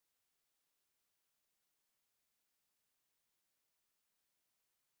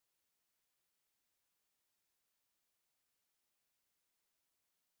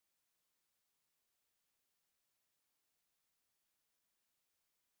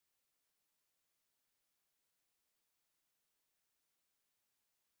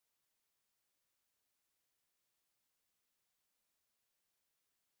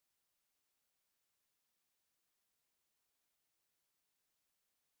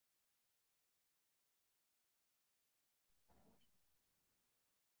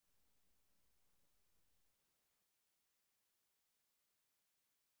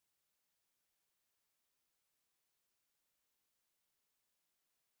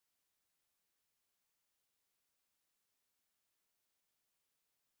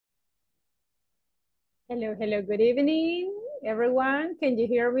Hello, hello, good evening, everyone. Can you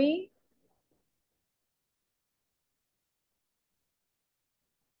hear me?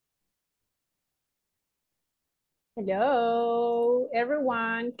 Hello,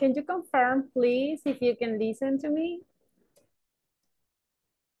 everyone. Can you confirm, please, if you can listen to me?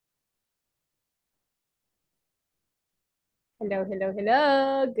 Hello, hello,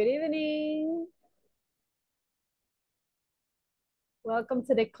 hello. Good evening. Welcome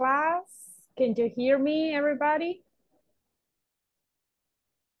to the class. Can you hear me, everybody?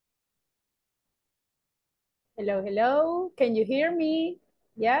 Hello, hello. Can you hear me?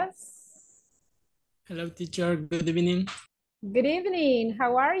 Yes? Hello, teacher. Good evening. Good evening.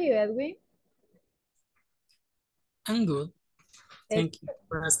 How are you, Edwin? I'm good. Thank you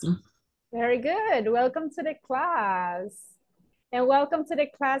for asking. Very good. Welcome to the class. And welcome to the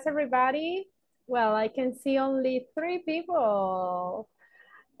class, everybody. Well, I can see only 3 people.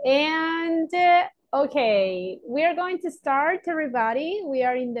 And okay, we are going to start, everybody. We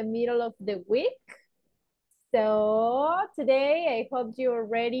are in the middle of the week. So today, I hope you're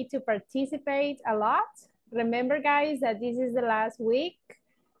ready to participate a lot. Remember, guys, that this is the last week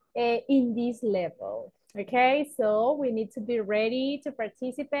in this level. Okay, so we need to be ready to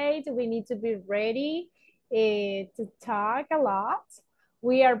participate. We need to be ready to talk a lot.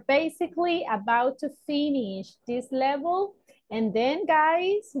 We are basically about to finish this level. And then,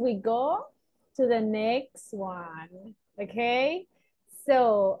 guys, we go to the next one. Okay,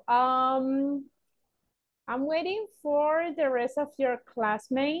 so I'm waiting for the rest of your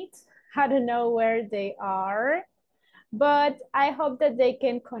classmates. I don't know where they are, but I hope that they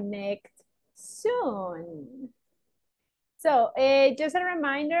can connect soon. So just a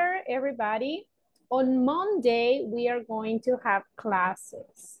reminder, everybody, on Monday, we are going to have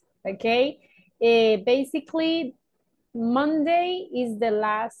classes, okay? Basically, Monday is the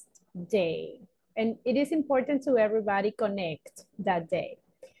last day, and it is important to everybody connect that day.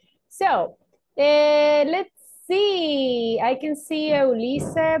 So let's see. I can see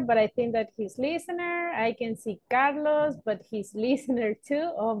Ulisse, but I think that he's listener. I can see Carlos, but he's listener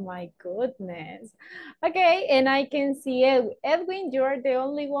too. Oh my goodness. Okay, and I can see Edwin, you're the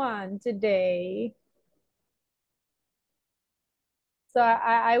only one today. So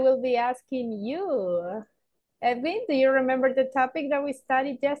I will be asking you. Edwin, do you remember the topic that we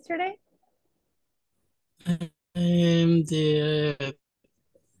studied yesterday? The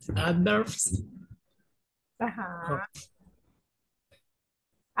adverbs Uh-huh.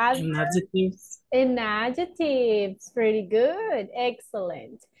 of and adjectives. And adjectives, pretty good,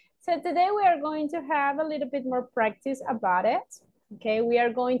 excellent. So today we are going to have a little bit more practice about it. Okay, we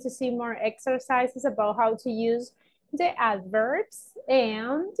are going to see more exercises about how to use the adverbs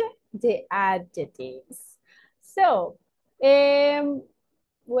and the adjectives. So,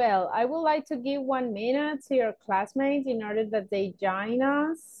 well, I would like to give 1 minute to your classmates in order that they join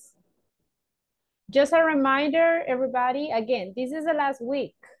us. Just a reminder, everybody, again, this is the last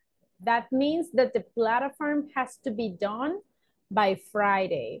week. That means that the platform has to be done by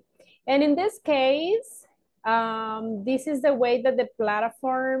Friday. And in this case, this is the way that the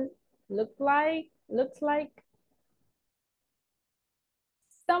platform looks like.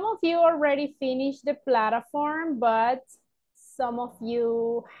 Some of you already finished the platform, but some of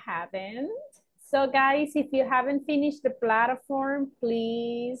you haven't. So guys, if you haven't finished the platform,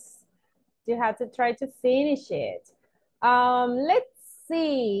 please, you have to try to finish it. Let's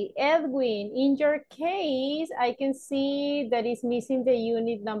see, Edwin, in your case, I can see that is missing the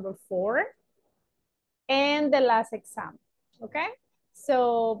unit number 4 and the last exam, okay?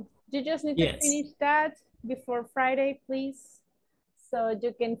 So you just need to Yes. finish that before Friday, please, so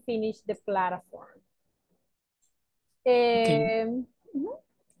you can finish the platform. Okay.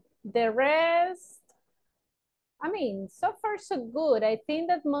 The rest, I mean, so far so good. I think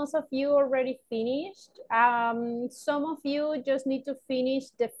that most of you already finished. Some of you just need to finish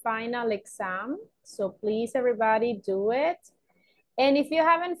the final exam. So please, everybody, do it. And if you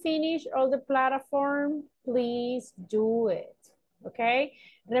haven't finished all the platform, please do it, okay?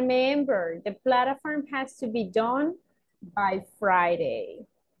 Remember, the platform has to be done by Friday,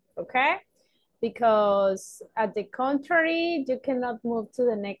 okay? Because at the contrary, you cannot move to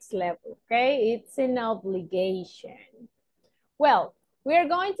the next level, okay? It's an obligation. Well, we are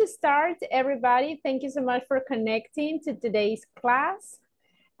going to start, everybody. Thank you so much for connecting to today's class.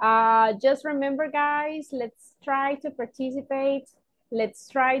 Just remember, guys, let's try to participate. Let's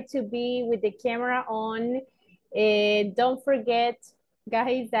try to be with the camera on. Don't forget,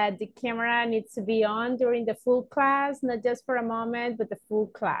 guys, that the camera needs to be on during the full class, not just for a moment, but the full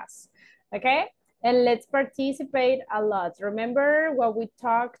class, okay? And let's participate a lot. Remember what we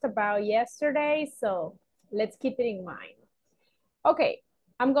talked about yesterday? So let's keep it in mind. Okay,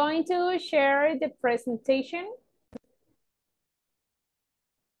 I'm going to share the presentation.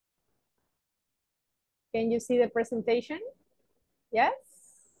 Can you see the presentation? Yes?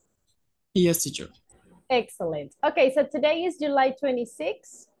 Yes, teacher. Excellent. Okay, so today is July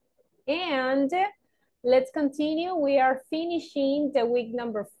 26th, and let's continue. We are finishing the week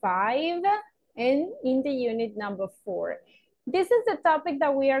number 5 and in the unit number 4. This is the topic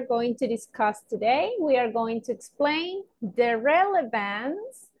that we are going to discuss today. We are going to explain the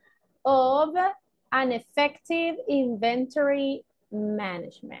relevance of an effective inventory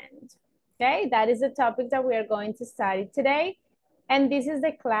management. Okay, that is the topic that we are going to study today. And this is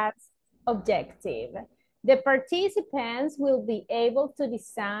the class objective. The participants will be able to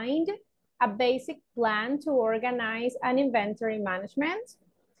design a basic plan to organize an inventory management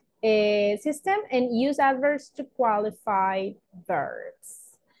system and use adverbs to qualify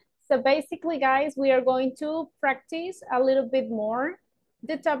verbs. So basically, guys, we are going to practice a little bit more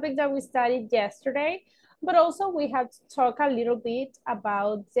the topic that we studied yesterday, but also we have to talk a little bit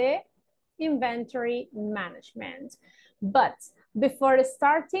about the inventory management. But before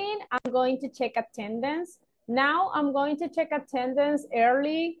starting, I'm going to check attendance. Now I'm going to check attendance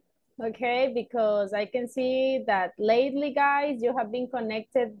early, okay? Because I can see that lately, guys, you have been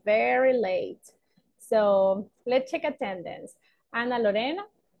connected very late. So let's check attendance. Ana Lorena.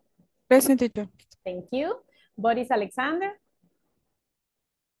 Present, teacher. Thank you. Boris Alexander.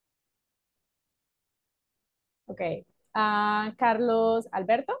 Okay. Carlos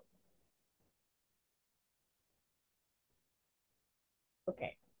Alberto.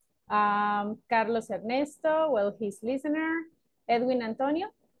 Okay. Carlos Ernesto, well, he's listener. Edwin Antonio.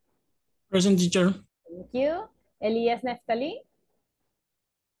 Present, teacher. Thank you. Elias Neftali.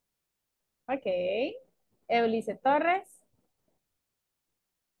 Okay. Eunice Torres.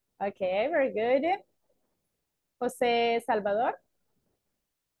 Okay, very good. José Salvador.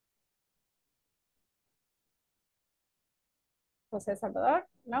 José Salvador,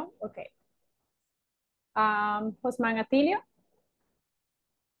 no, okay. Josman Atilio.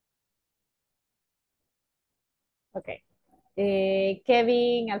 Okay.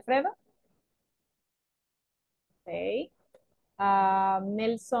 Kevin Alfredo. Okay.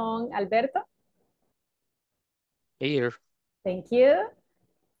 Nelson Alberto. Here. Thank you.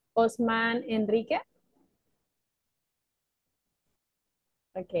 Osman Enrique.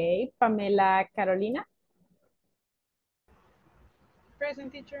 Okay. Pamela Carolina.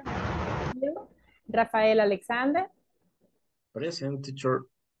 Present, teacher. Thank you. Rafael Alexander. Present, teacher.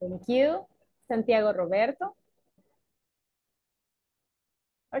 Thank you. Santiago Roberto.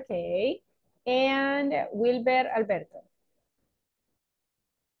 Okay. And Wilber Alberto.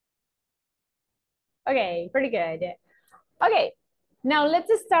 Okay, pretty good. Okay, now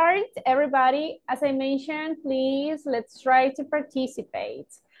let's start, everybody. As I mentioned, please, let's try to participate.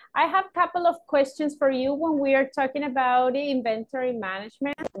 I have a couple of questions for you when we are talking about the inventory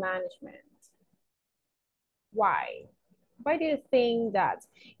management. Why? Why do you think that?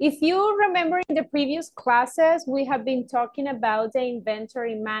 If you remember in the previous classes, we have been talking about the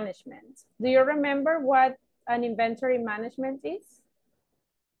inventory management. Do you remember what an inventory management is?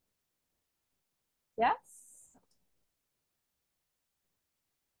 Yes?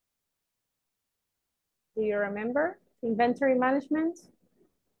 Do you remember inventory management?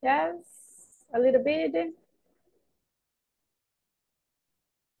 Yes, a little bit.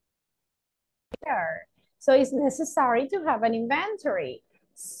 There. So it's necessary to have an inventory.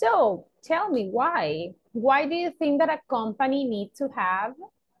 So tell me why? Why do you think that a company needs to have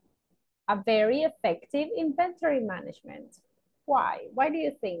a very effective inventory management? Why? Why do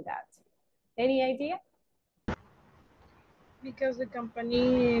you think that? Any idea? Because the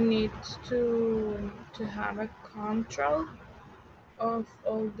company needs to have a control of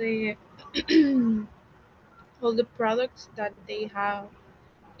all the all the products that they have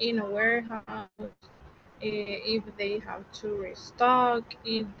in a warehouse. If they have to restock,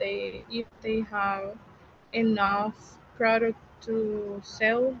 if they have enough product to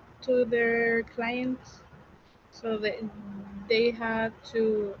sell to their clients, so they had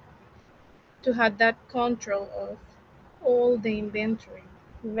to have that control of all the inventory.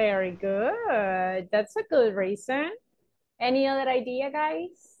 Very good. That's a good reason. Any other idea,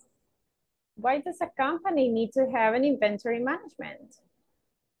 guys? Why does a company need to have an inventory management?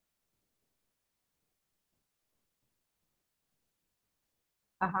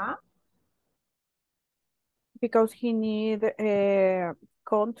 Uh-huh. Because he need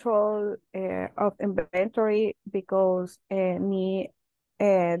control of inventory because they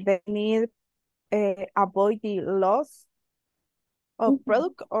need avoid the loss of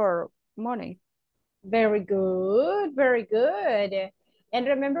product or money. Very good, very good. And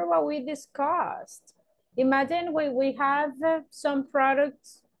remember what we discussed. Imagine when we have some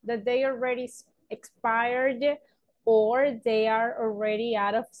products that they already expired or they are already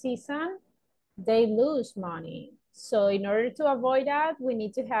out of season, they lose money. So in order to avoid that, we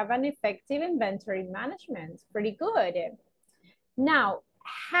need to have an effective inventory management. Pretty good. Now,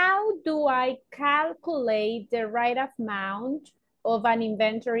 how do I calculate the right amount of an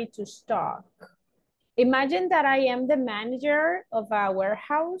inventory to stock? Imagine that I am the manager of a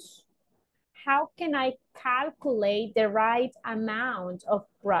warehouse. How can I calculate the right amount of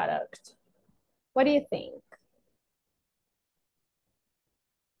product? What do you think?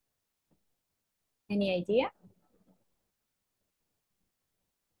 Any idea?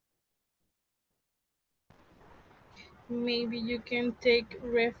 Maybe you can take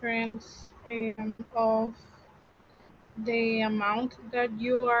reference of the amount that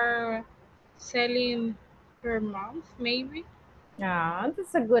you are selling per month, maybe. Yeah,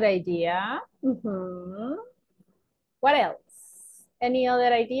 that's a good idea. What else? Any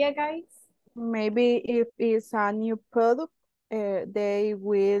other idea, guys? Maybe if it's a new product, they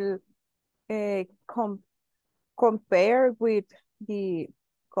will uh, com compare with the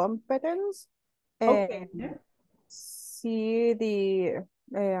competence Okay. and see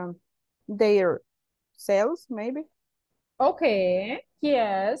their sales, maybe. Okay.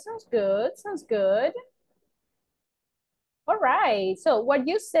 Yeah, sounds good. Sounds good. All right. So what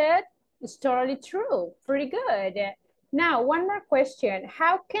you said is totally true. Pretty good. Now, one more question.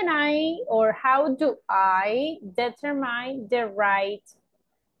 How can I or how do I determine the right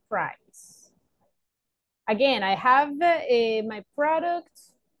price? Again, I have my product.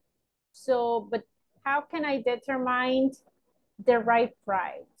 So, but how can I determine the right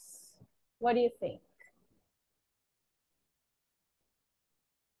price? What do you think?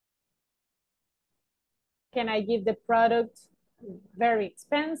 Can I give the product very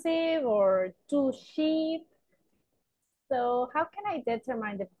expensive or too cheap? So how can I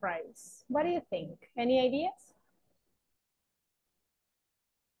determine the price? What do you think? Any ideas?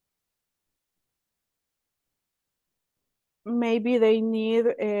 Maybe they need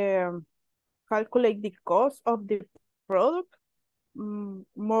calculate the cost of the product,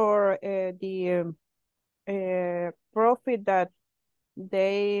 more the profit that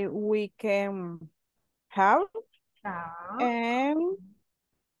we can have, Ah, and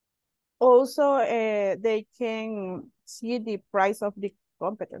also they can see the price of the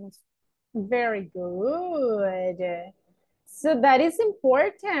competence. very good. So that is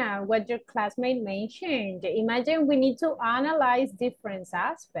important, what your classmate mentioned. Imagine we need to analyze different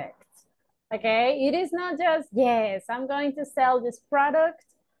aspects. Okay, it is not just, yes, I'm going to sell this product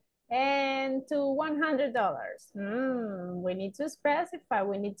and to $100. We need to specify,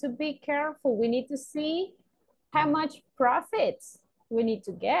 we need to be careful, we need to see how much profits we need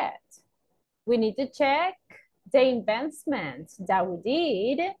to get. We need to check the investments that we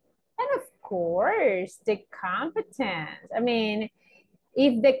did, and of course, the competence. I mean,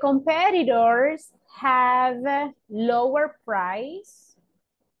 if the competitors have lower price,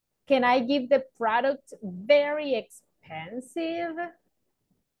 can I give the product very expensive?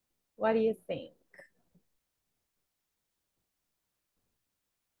 What do you think?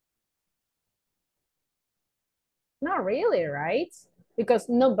 Not really, right? Because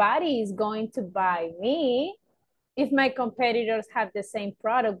nobody is going to buy me if my competitors have the same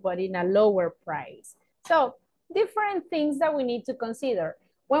product but in a lower price. So different things that we need to consider.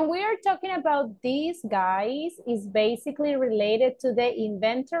 When we are talking about these guys, is basically related to the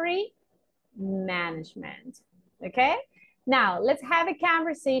inventory management, okay? Now, let's have a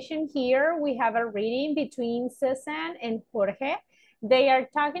conversation here. We have a reading between Cesión and Jorge. They are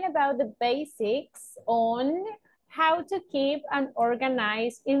talking about the basics on how to keep an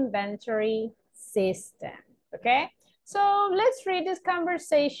organized inventory system, okay? So let's read this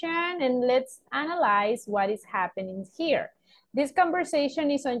conversation and let's analyze what is happening here. This conversation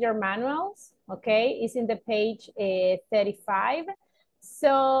is on your manuals, okay? It's in the page 35.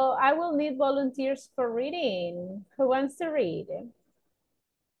 So I will need volunteers for reading. Who wants to read?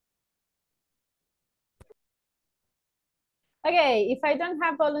 Okay, if I don't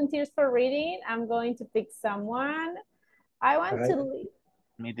have volunteers for reading, I'm going to pick someone. I want to lead.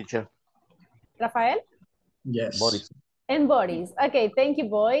 Me, teacher. Rafael? Yes. Boris. And Boris. Okay, thank you,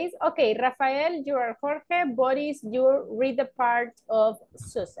 boys. Okay, Rafael, you are Jorge. Boris, you read the part of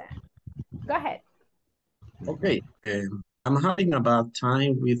Susan. Go ahead. Okay. I'm having a bad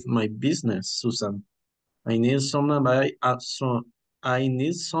time with my business, Susan. I need some advice. I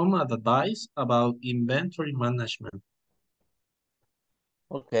need some advice about inventory management.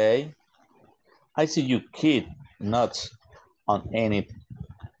 Okay. I see you keep notes on any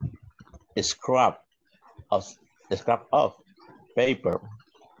scrap of paper.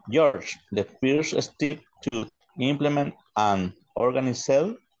 George, the first step to implement an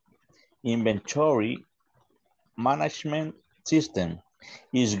organized inventory management system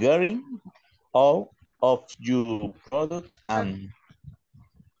is getting all of your product and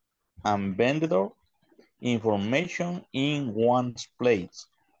vendor information in one place.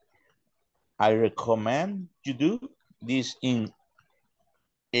 I recommend you do this in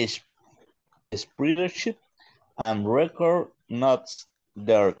a spreadsheet and record notes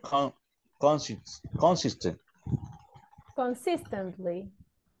that are consistent. Consistently.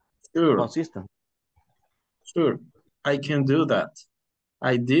 Sure, Consistent. sure, I can do that.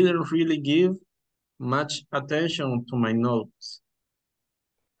 I didn't really give much attention to my notes.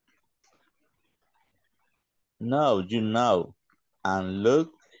 Now you know. And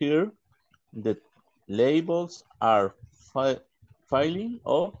look here, the labels are filing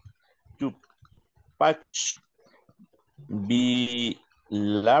of your package. Be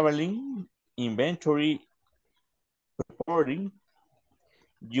labeling, inventory reporting.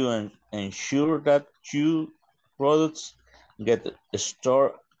 You ensure that your products get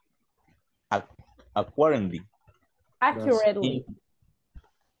stored accordingly. Accurately.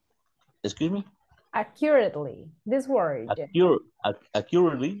 Excuse me? Accurately. This word.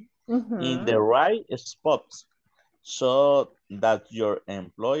 Accurately in the right spots so that your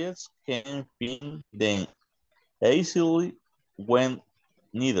employees can find them easily when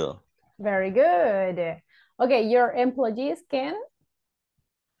needed. Very good. Okay, your employees can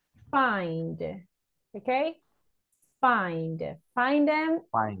find. Okay, find them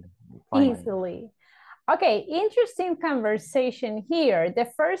Fine. easily. Okay, interesting conversation here. The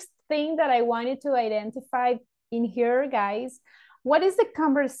first thing that I wanted to identify in here, guys, what is the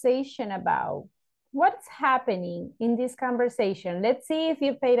conversation about? What's happening in this conversation? Let's see if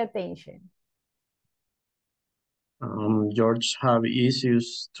you paid attention. George have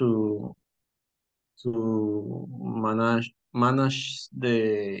issues to manage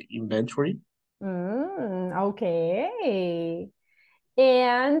the inventory. Okay.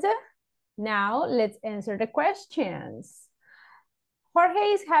 And now let's answer the questions. Jorge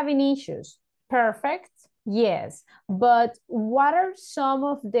is having issues. Perfect. Yes. But what are some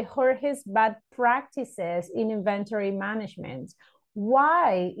of the Jorge's bad practices in inventory management?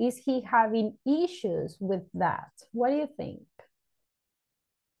 Why is he having issues with that? What do you think?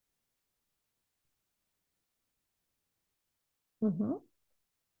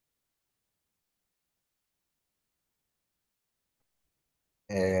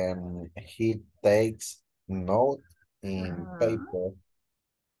 He takes note in paper.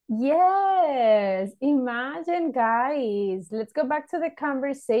 Yes, imagine, guys. Let's go back to the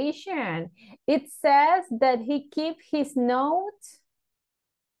conversation. It says that he keeps his notes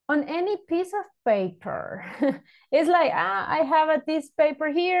on any piece of paper. It's like, I have this paper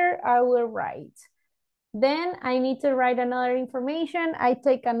here, I will write. Then I need to write another information. I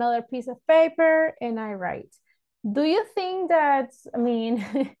take another piece of paper and I write. Do you think that's, I mean,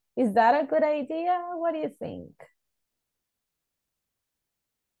 is that a good idea? What do you think?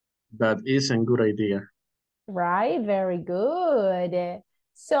 That isn't a good idea. Right, very good.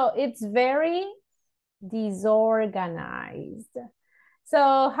 So it's very disorganized.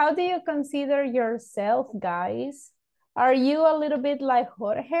 So how do you consider yourself, guys? Are you a little bit like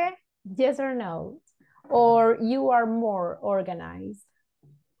Jorge? Yes or no? Or you are more organized?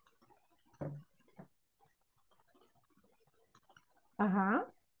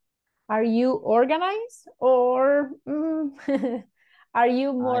 Are you organized or are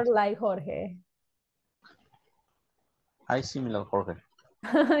you more like Jorge? I similar Jorge.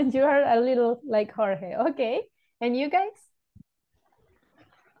 You are a little like Jorge. Okay. And you guys?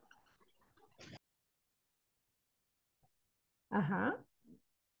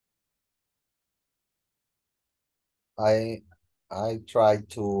 I try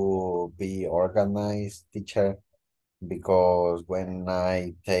to be organized, teacher, because when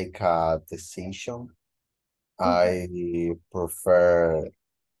I take a decision, I prefer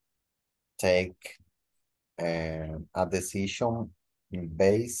take a decision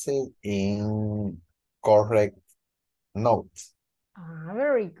based in correct notes.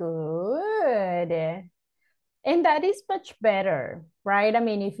 Very good. And that is much better, right? I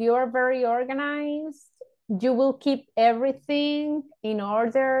mean, if you are very organized, you will keep everything in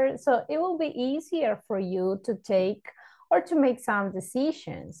order. So it will be easier for you to take or to make some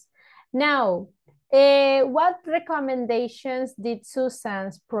decisions. Now, what recommendations did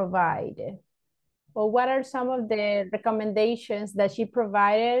Susan provide? Or what are some of the recommendations that she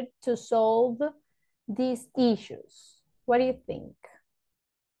provided to solve these issues? What do you think?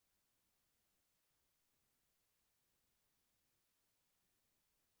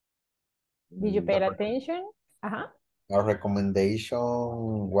 Did you pay attention? Uh-huh. Our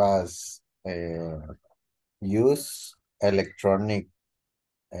recommendation was use electronic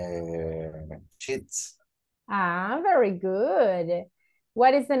sheets. Ah, very good.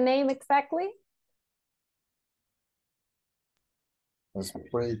 What is the name exactly?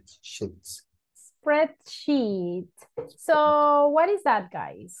 Spreadsheets. Spreadsheet. So what is that,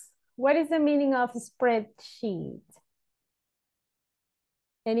 guys? What is the meaning of spreadsheet?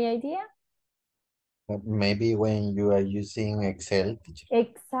 Any idea? Maybe when you are using Excel.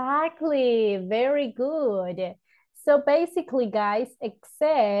 Exactly, very good. So basically, guys,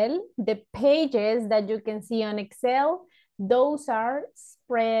 Excel, the pages that you can see on Excel, those are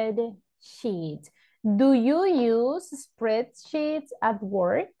spreadsheets. Do you use spreadsheets at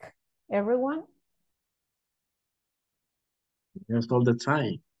work, everyone? Yes, all the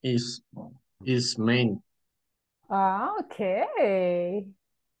time. Is main. Ah, okay.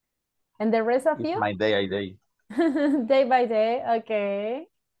 And the rest of It's you? my day. Day by day, okay.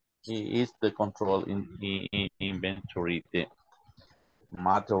 It is the control in inventory, the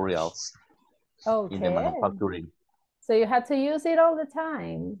materials in the Okay. manufacturing. So you had to use it all the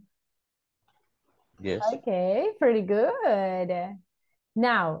time. Yes. Okay, pretty good.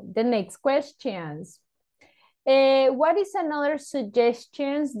 Now, the next questions. What is another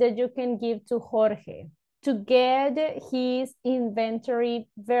suggestions that you can give to Jorge to get his inventory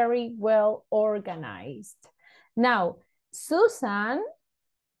very well organized? Now, Susan,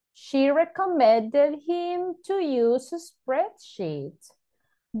 she recommended him to use a spreadsheet.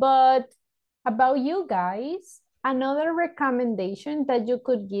 But about you guys, another recommendation that you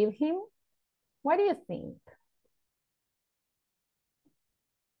could give him, what do you think?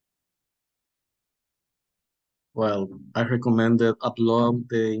 Well, I recommended upload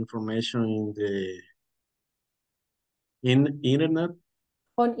the information in internet.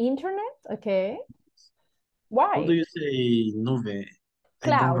 On internet? Okay. How Why? do you say nube? I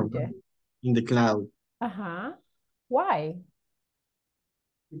don't Cloud. remember. In the cloud. Uh-huh. Why?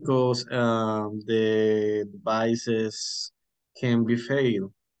 Because the devices can be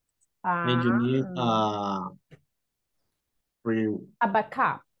failed. And you need Ah, a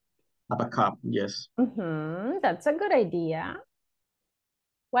backup. a backup, yes. That's a good idea.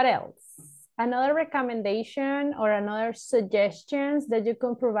 What else? Another recommendation or another suggestions that you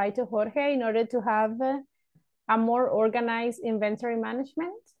can provide to Jorge in order to have a more organized inventory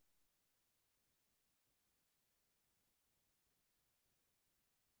management?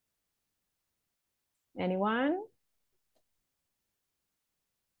 Anyone?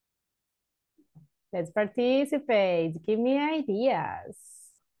 Let's participate. Give me ideas.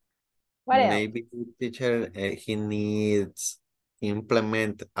 What else? Maybe teacher, he needs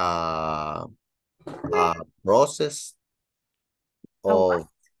implement a process of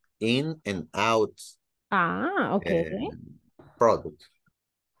in and out Okay. product.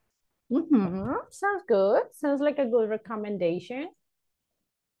 Sounds good. Sounds like a good recommendation.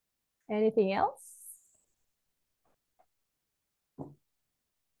 Anything else?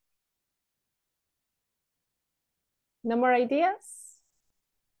 No more ideas?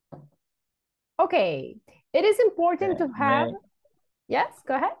 Okay. It is important to have... Yes,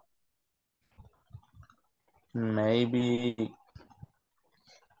 go ahead. Maybe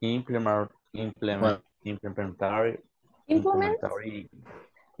implement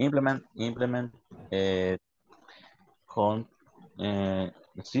con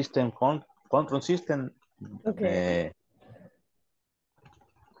system control system Okay.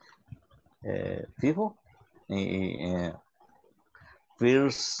 fijo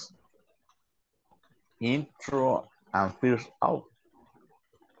first intro and first out.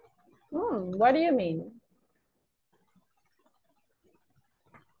 What do you mean?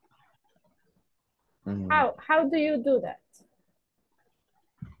 How do you do that?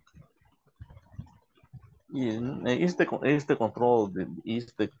 Is the control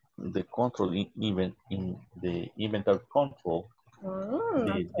the control in the inventory control.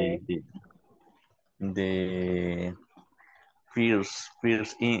 Okay. The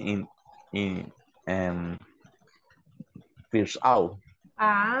first in first out.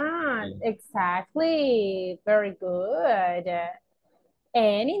 Exactly. Very good.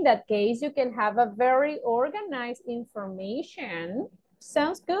 And in that case, you can have a very organized information.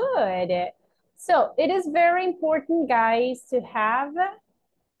 Sounds good. So it is very important, guys, to have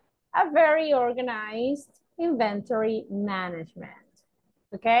a very organized inventory management.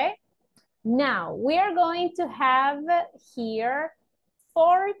 Okay? Now, we are going to have here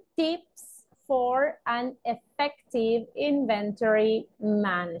 4 tips for an effective inventory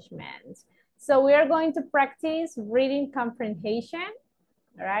management. So we are going to practice reading comprehension,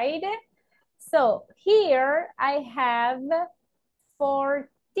 right? So here I have 4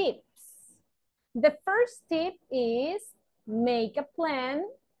 tips. The first tip is make a plan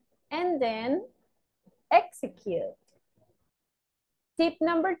and then execute. Tip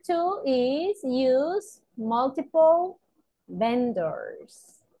number 2 is use multiple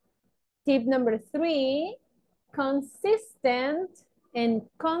vendors. Tip number 3, consistent and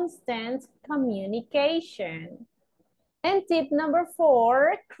constant communication. And tip number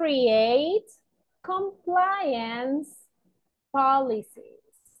 4, create compliance policies.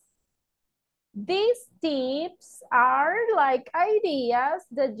 These tips are like ideas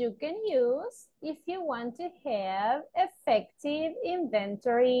that you can use if you want to have effective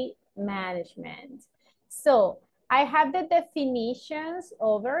inventory management. So I have the definitions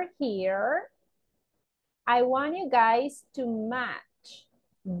over here. I want you guys to match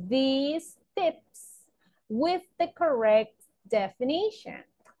these tips with the correct definition.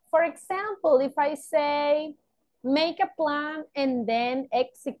 For example, if I say, make a plan and then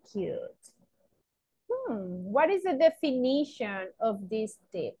execute. What is the definition of this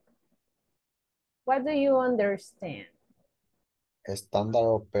tip? What do you understand? Standard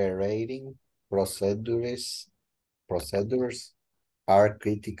operating procedures are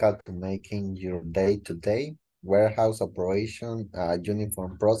critical to making your day-to-day warehouse operation a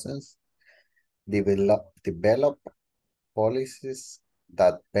uniform process. Develop policies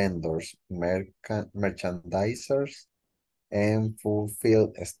that vendors, merchandisers, and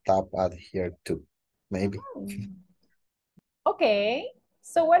fulfill staff adhere to. Maybe. Okay,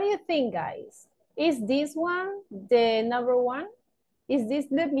 so what do you think, guys? Is this one the number 1? Is this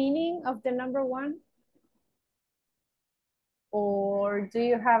the meaning of the number 1? Or do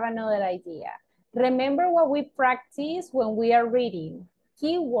you have another idea? Remember what we practice when we are reading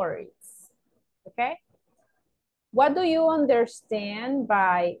keywords, okay? What do you understand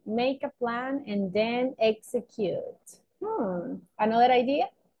by make a plan and then execute? Another idea?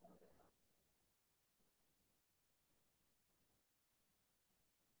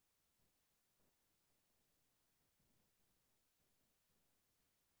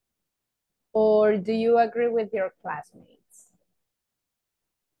 Or do you agree with your classmates?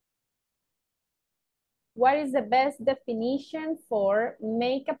 What is the best definition for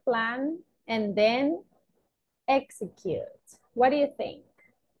make a plan and then execute? What do you think?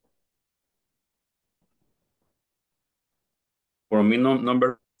 For me,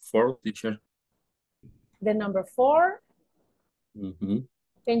 number 4, teacher. The number 4?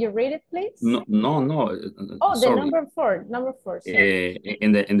 Can you read it, please? No. Oh, sorry. the number 4. Number 4. Sorry.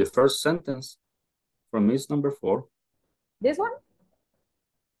 In the first sentence, for me, it's number 4. This one?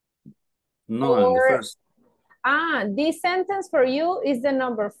 No, in the first. This sentence for you is the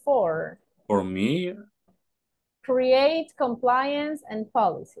number 4. For me, create compliance and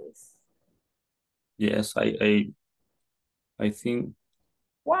policies. Yes, I think.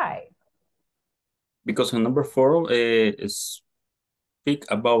 Why? Because in number 4 is speak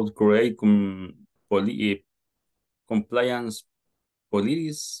about create compliance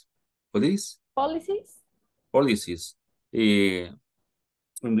policies.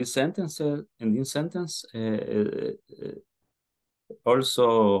 In this sentence,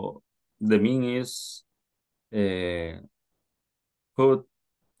 also the meaning is put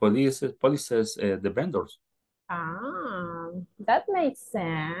policies the vendors. That makes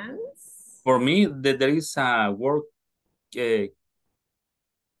sense. For me, there is a word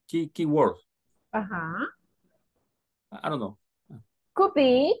keyword. I don't know. Could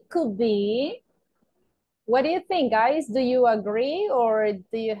be. What do you think, guys? Do you agree or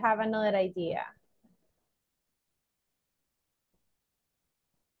do you have another idea?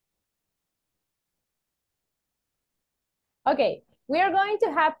 Okay, we are going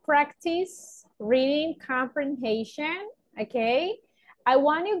to have practice reading comprehension, okay? I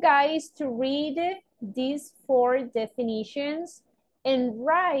want you guys to read these 4 definitions and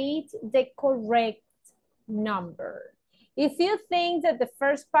write the correct number. If you think that the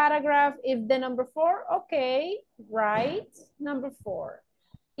first paragraph is the number 4, okay, write number 4.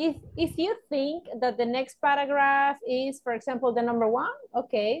 If you think that the next paragraph is, for example, the number 1,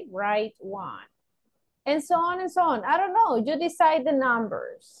 okay, write 1. And so on and so on. I don't know, you decide the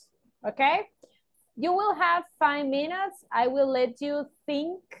numbers, okay? You will have 5 minutes. I will let you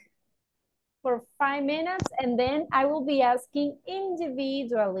think for 5 minutes and then I will be asking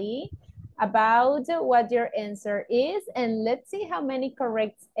individually about what your answer is and let's see how many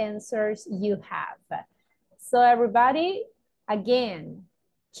correct answers you have. So everybody, again,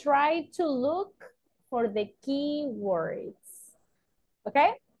 try to look for the key words.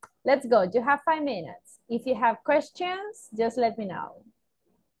 Okay, let's go. You have 5 minutes. If you have questions, just let me know.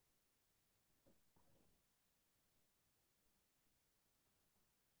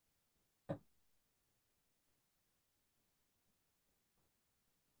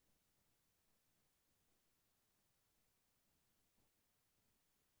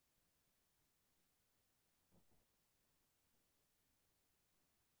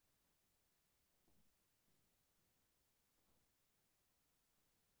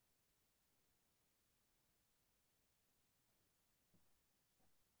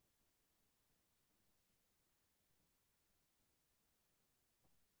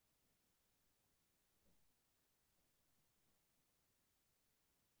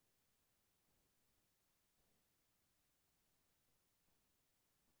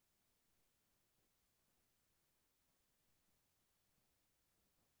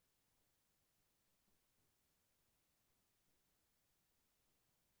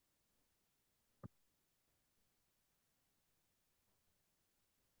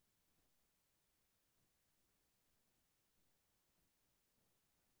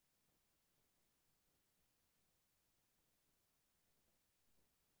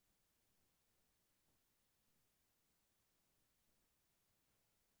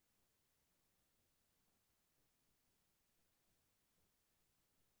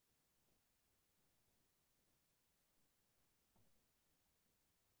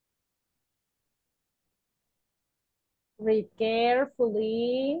 Read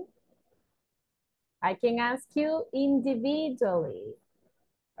carefully. I can ask you individually,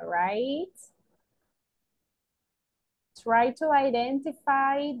 all right? Try to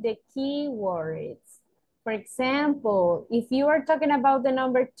identify the key words. For example, if you are talking about the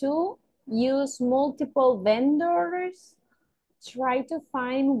number 2, use multiple vendors. Try to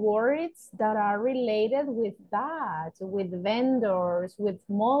find words that are related with that, with vendors, with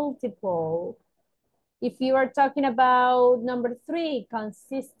multiple. If you are talking about number 3,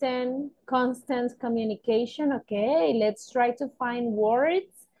 constant communication, okay, let's try to find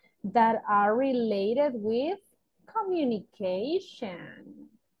words that are related with communication.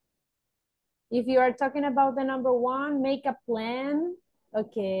 If you are talking about the number 1, make a plan,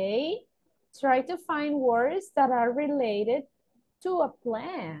 okay, try to find words that are related to a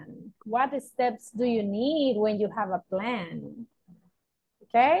plan. What steps do you need when you have a plan?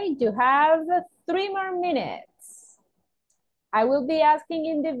 Okay, you have 3 more minutes. I will be asking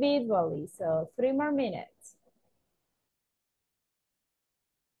individually, so 3 more minutes.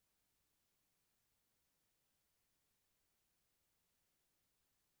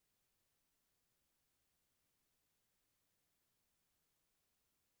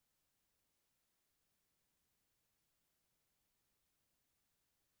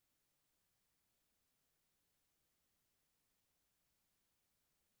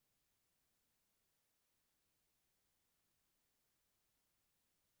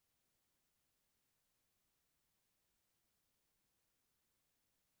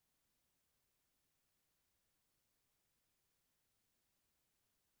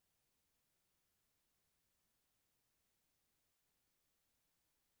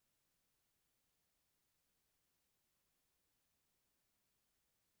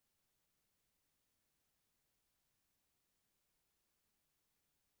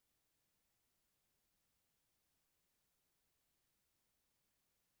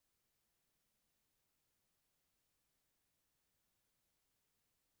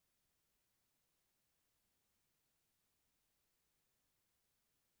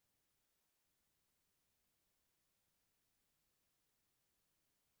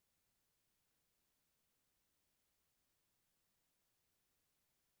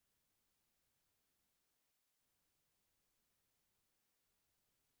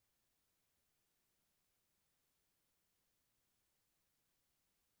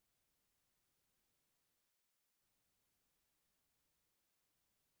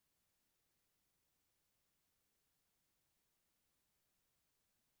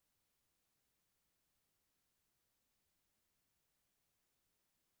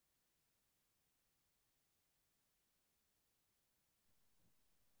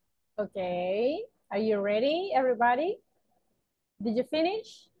 Okay, are you ready, everybody? Did you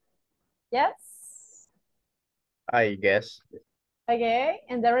finish? Yes? I guess. Okay,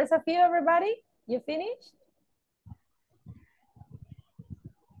 and the rest of you, everybody? You finished?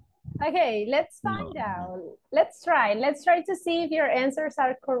 Okay, let's find out. Let's try to see if your answers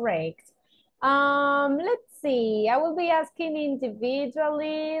are correct. Let's see, I will be asking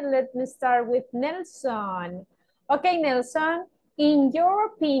individually. Let me start with Nelson. Okay, Nelson, In your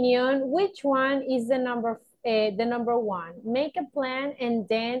opinion, which one is the number one? Make a plan and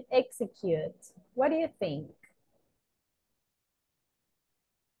then execute. What do you think?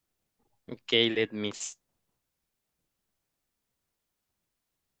 Okay, let me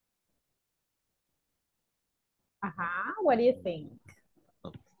What do you think?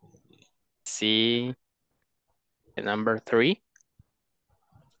 see the number 3.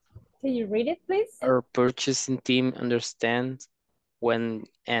 Can you read it, please? Our purchasing team understands when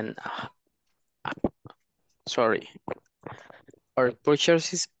and sorry. Our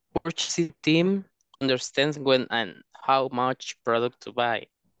purchasing team understands when and how much product to buy.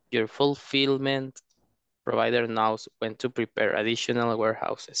 Your fulfillment provider knows when to prepare additional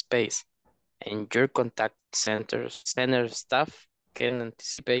warehouse space, and your contact center staff can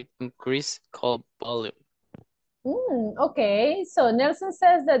anticipate increased call volume. Okay, so Nelson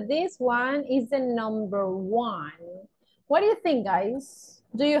says that this one is the number one. What do you think, guys?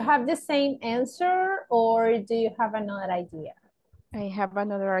 Do you have the same answer or do you have another idea? I have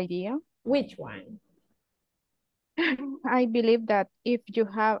another idea. Which one? I believe that if you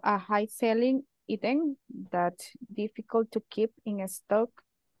have a high selling item that's difficult to keep in stock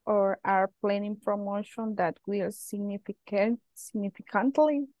or are planning promotion that will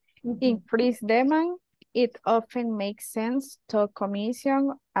significantly increase demand, it often makes sense to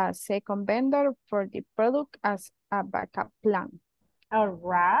commission a second vendor for the product as a backup plan. All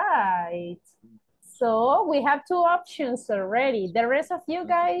right. So we have two options already. The rest of you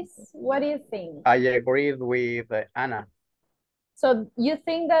guys, what do you think? I agree with Anna. So you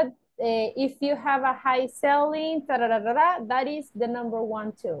think that if you have a high selling, that is the number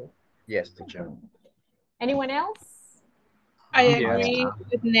one too? Yes, teacher. Anyone else? I Yes. agree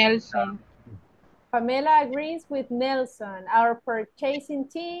with Nelson. Pamela agrees with Nelson. Our purchasing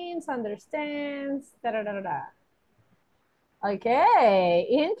teams understands. Okay,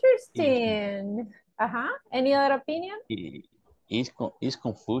 interesting. Any other opinion? Is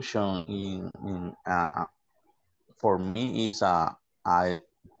confusion for me is a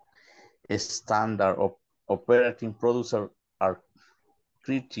standard of operating products are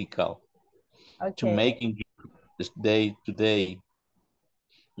critical to making day-to-day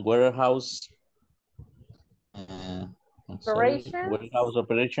warehouse warehouse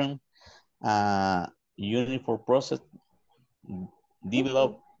operation uniform process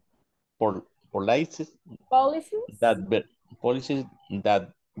developed for policies that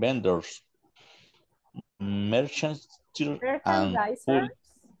vendors, merchants, and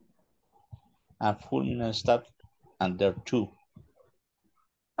full staff and there too.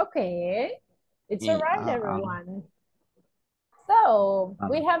 Okay, it's all right, everyone. So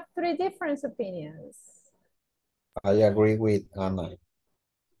we have three different opinions. I agree with Anna.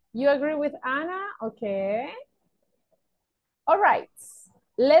 You agree with Anna? Okay. All right.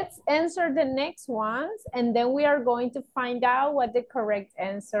 Let's answer the next ones and then we are going to find out what the correct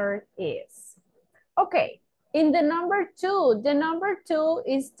answer is. Okay. In the number two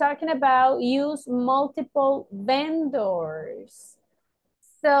is talking about use multiple vendors.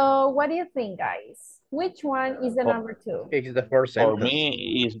 So what do you think, guys? Which one is the number two? It's the first For sentence.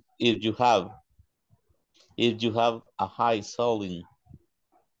 me, is if you have a high selling.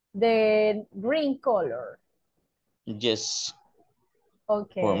 The green color. Yes.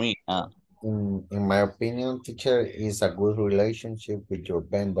 Okay. For me. In my opinion, teacher, is a good relationship with your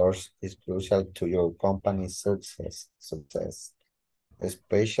vendors is crucial to your company's success,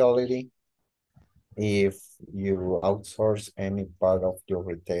 especially if you outsource any part of your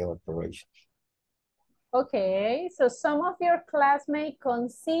retail operations. Okay, so some of your classmates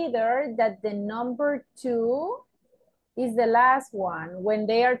consider that the number two is the last one when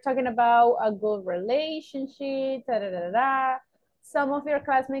they are talking about a good relationship. Some of your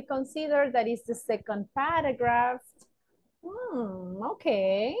classmates consider that is the second paragraph.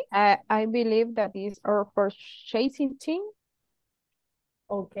 Okay. I believe that is our purchasing team.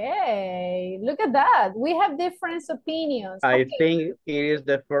 Okay, look at that. We have different opinions. I think it is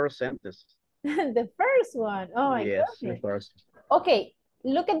the first sentence. The first one. Oh my goodness. The first. Okay,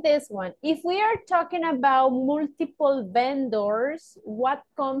 look at this one. If we are talking about multiple vendors, what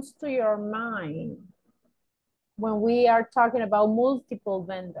comes to your mind when we are talking about multiple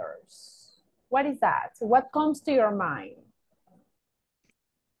vendors? What is that? What comes to your mind?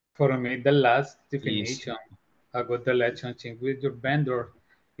 For me, the last definition, a good relationship with your vendor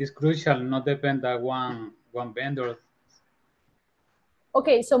is crucial, not depend on one vendor.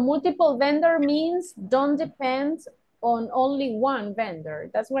 Okay, so multiple vendor means don't depend on only one vendor.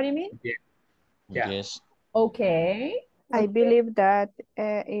 That's what you mean? Yeah. Yes. Okay. I believe that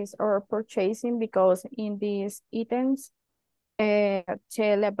is our purchasing because in these items,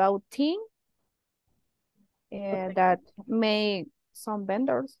 tell about thing that make some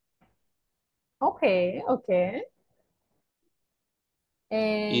vendors. Okay, okay.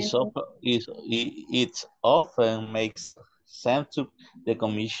 And It often makes sense to the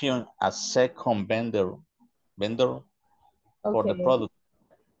commission a second vendor for the okay, product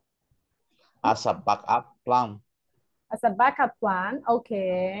as a backup plan. as a backup plan,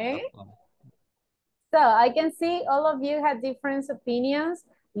 okay. So I can see all of you have different opinions.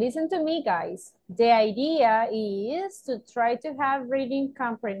 Listen to me, guys. The idea is to try to have reading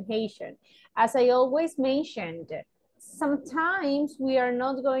comprehension. As I always mentioned, sometimes we are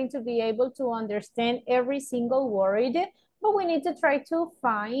not going to be able to understand every single word, but we need to try to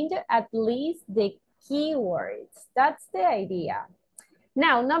find at least the keywords. That's the idea.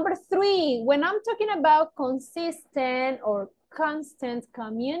 Now, number 3, when I'm talking about consistent or constant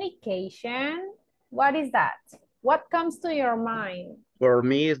communication, what is that? What comes to your mind? For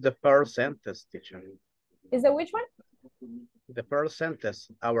me, it's the first sentence, teacher. Is it which one? The first sentence,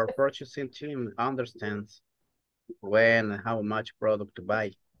 our purchasing team understands when and how much product to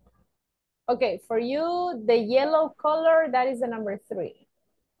buy. Okay, for you, the yellow color, that is the number 3.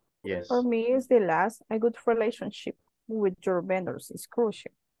 Yes. For me, it's the last. A good relationship with your vendors is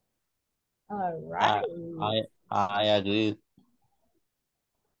crucial. All right. I agree.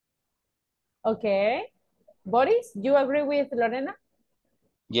 Okay. Boris, you agree with Lorena?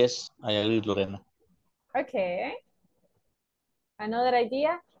 Yes, I agree, Lorena. Okay. Another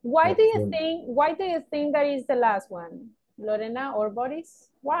idea? Why do you think that is the last one? Lorena or Boris?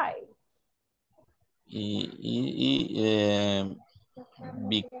 Why?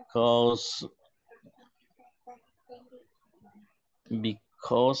 Because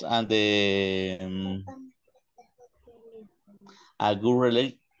and the a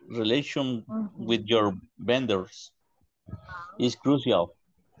good relation with your vendors is crucial.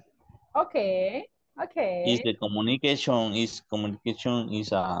 Okay, okay. Is the communication is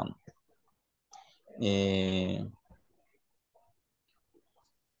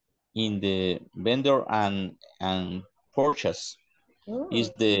in the vendor and purchase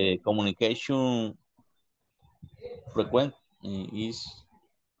is the communication frequent is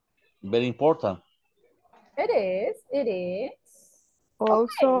very important. It is, it is.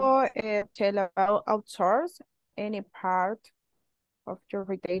 Also, tell about outsource any part of your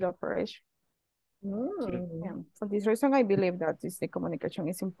retail operation. Yeah. For this reason, I believe that the communication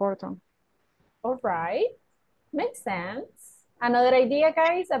is important. All right, makes sense. Another idea,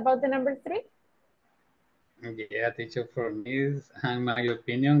 guys, about the number 3? Yeah, teacher, for me, in my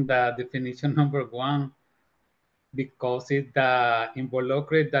opinion, the definition number 1, because it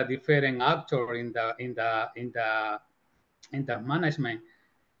involucrates the different actor in the management.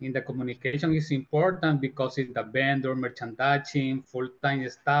 In the communication is important because it's the vendor, merchandising, full-time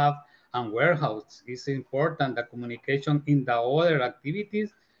staff, and warehouse. It's important the communication in the other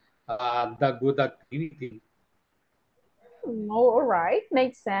activities, the good activity. All right,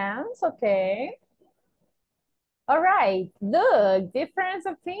 makes sense. Okay. All right, look, different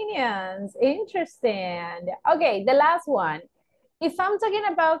opinions. Interesting. Okay, the last one. If I'm talking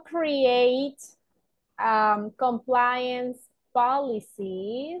about create compliance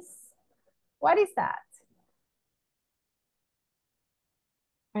policies, what is that?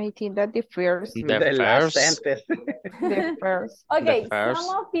 I think that the first. The last sentence. The first. Okay, The first.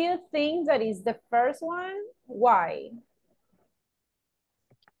 some of you think that is the first one. Why?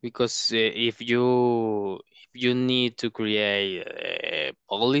 Because if you need to create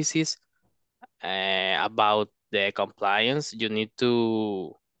policies about the compliance, you need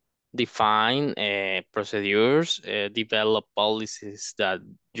to define procedures, develop policies that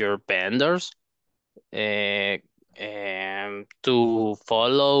your vendors to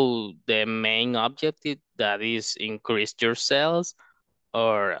follow the main objective, that is increase your sales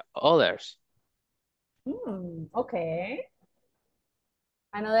or others. Okay.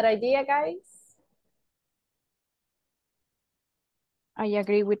 Another idea, guys? I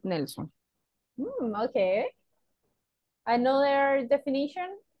agree with Nelson. Okay. Another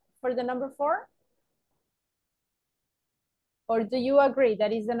definition for the number 4? Or do you agree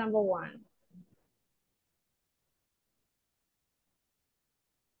that is the number 1?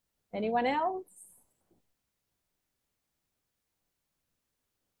 Anyone else?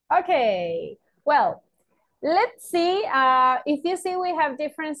 Okay, well, let's see. If you see we have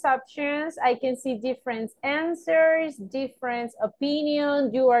different options, I can see different answers, different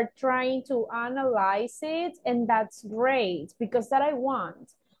opinions. You are trying to analyze it, and that's great because that I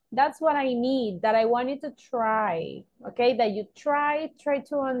want. That's what I need, that I want you to try, okay? That you try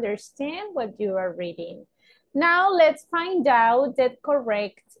to understand what you are reading. Now let's find out the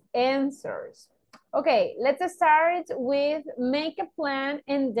correct answers. Okay, let's start with make a plan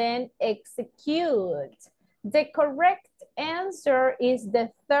and then execute. The correct answer is the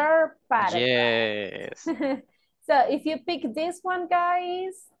third paragraph. Yes. So if you pick this one,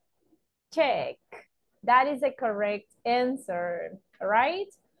 guys, check. That is the correct answer, all right?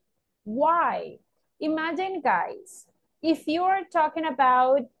 Why? Imagine, guys, if you are talking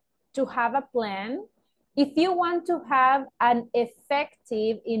about to have a plan, if you want to have an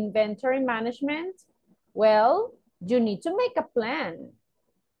effective inventory management, well, you need to make a plan.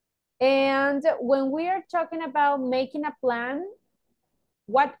 And when we are talking about making a plan,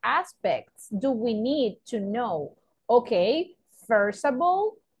 what aspects do we need to know? Okay, first of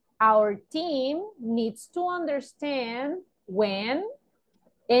all, our team needs to understand when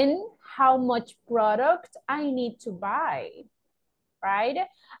and how much product I need to buy, right?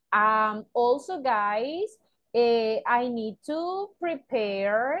 Also, guys, I need to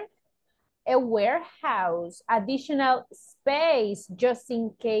prepare a warehouse, additional space, just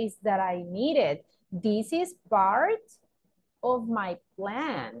in case that I need it. This is part of my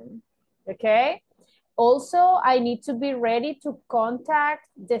plan, okay? Also, I need to be ready to contact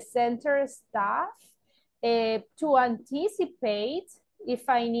the center staff to anticipate if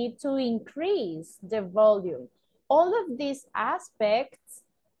I need to increase the volume. All of these aspects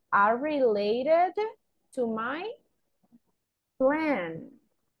are related to my plan.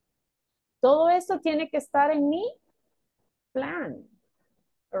 Todo esto tiene que estar en mi plan,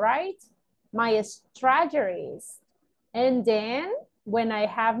 right? My strategies. And then when I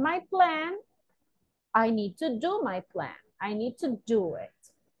have my plan, I need to do my plan. I need to do it,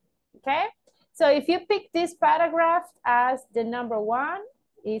 okay? So if you pick this paragraph as the number one,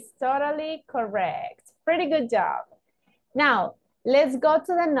 it's totally correct. Pretty good job. Now, let's go to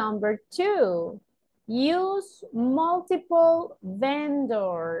the number two. Use multiple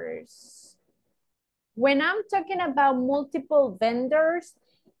vendors. When I'm talking about multiple vendors,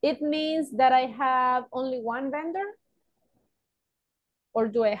 it means that I have only one vendor, or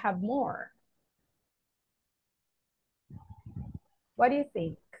do I have more? What do you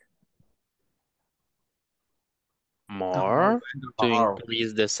think? More to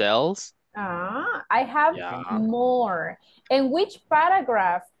increase the sales. I have Yeah. more. And which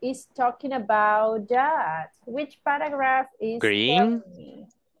paragraph is talking about that? Which paragraph is Green? telling me?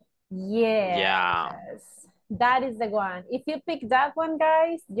 Yes. Yeah. That is the one. If you pick that one,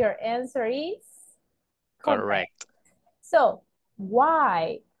 guys, your answer is correct. So,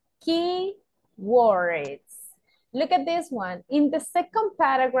 why? Key words. Look at this one. In the second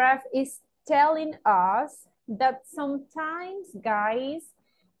paragraph is telling us that sometimes, guys,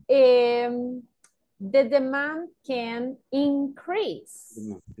 the demand can increase.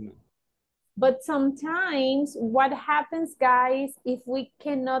 But sometimes what happens, guys, if we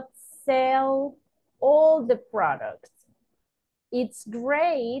cannot sell all the products, it's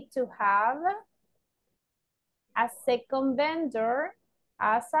great to have a second vendor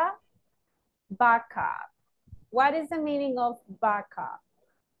as a backup. What is the meaning of backup?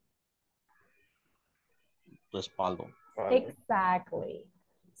 Respaldo. Exactly.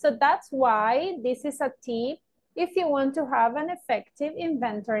 So that's why this is a tip if you want to have an effective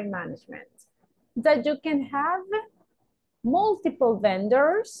inventory management, that you can have multiple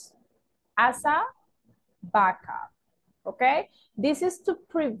vendors as a backup, okay? This is to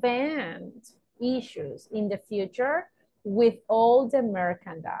prevent issues in the future with all the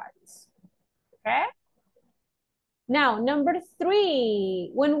merchandise, okay? Now, number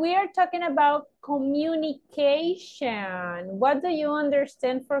three, when we are talking about communication, what do you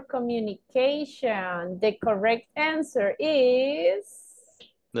understand for communication? The correct answer is?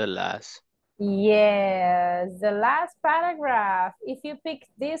 The last. Yes, the last paragraph. If you pick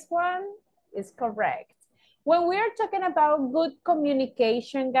this one, it's correct. When we're talking about good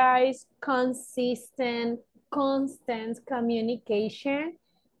communication, guys, consistent, constant communication,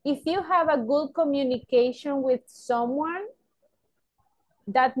 if you have a good communication with someone,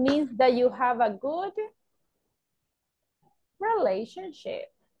 that means that you have a good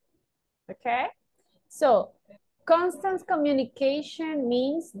relationship, okay? So constant communication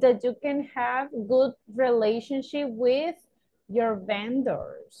means that you can have good relationship with your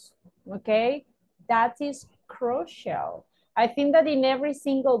vendors, okay? That is crucial. I think that in every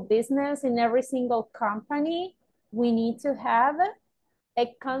single business, in every single company, we need to have a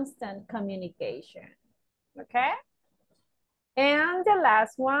constant communication, okay? And the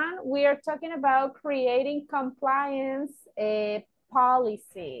last one, we are talking about creating compliance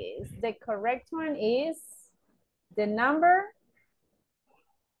policies. The correct one is the number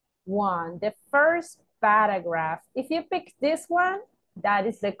one. The first paragraph. If you pick this one, that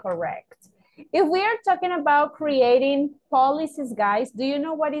is the correct. If we are talking about creating policies, guys, do you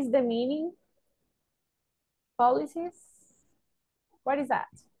know what is the meaning? Policies? What is that?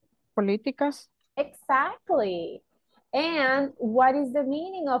 Políticas. Exactly. And what is the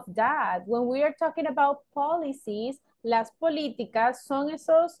meaning of that? When we are talking about policies, las políticas son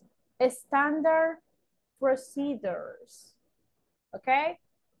esos standard procedures. Okay?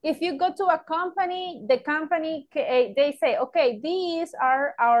 If you go to a company, the company, they say, okay, these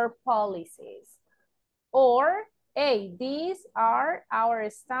are our policies. Or, hey, these are our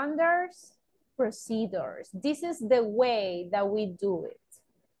standards procedures. This is the way that we do it.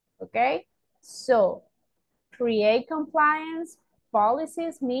 Okay? So, create compliance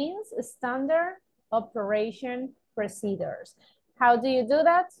policies means standard operation procedures. How do you do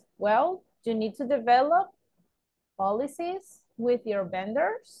that? Well, you need to develop policies with your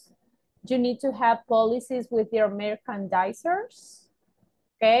vendors. You need to have policies with your merchandisers,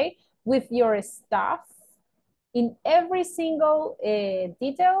 okay? With your staff. In every single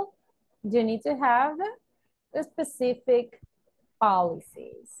detail, you need to have specific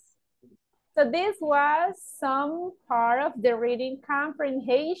policies. So this was some part of the reading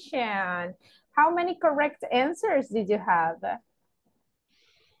comprehension. How many correct answers did you have?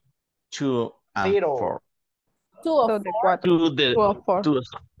 2 and 0. 4. 2 of So the 4? cuatro. 2 the 2 of 4. 2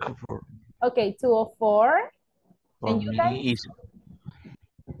 of 4. Okay, 2 of 4. For And you guys? me is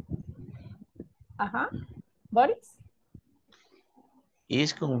Boris?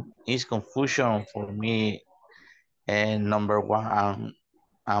 is confusion for me, and number 1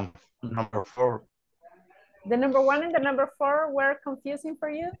 and number 4 The number 1 and the number 4 were confusing for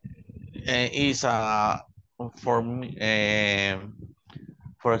you? is for me,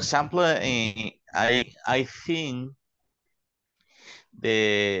 for example, I think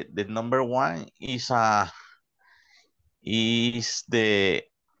the number 1 is the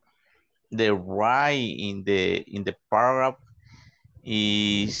right in the paragraph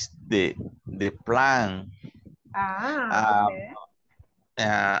is the plan. Okay.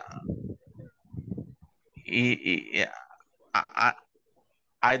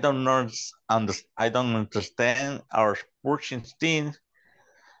 I don't know. I don't understand our purchasing team.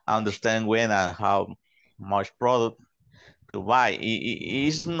 Understand when and how much product to buy.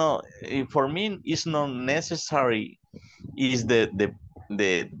 It's not for me. It's not necessary. Is the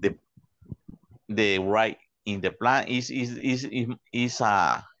right in the plan is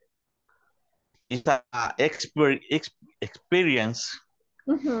a experience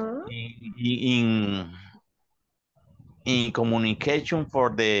in communication for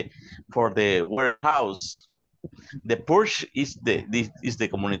the warehouse. The push is the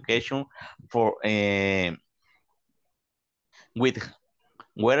communication for with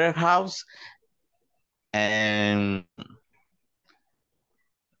warehouse and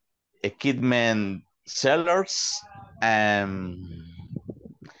equipment sellers and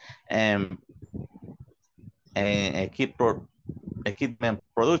equipment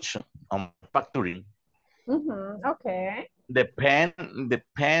production and manufacturing. Okay. Depend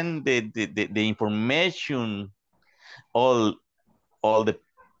the information all the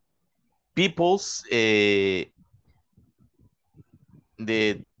people's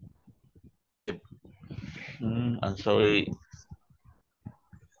I'm sorry,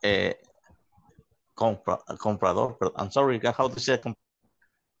 comprador, but I'm sorry, how to say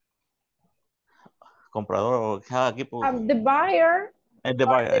comprador, The buyer. The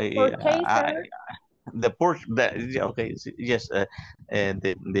buyer, the purchaser. okay, yes,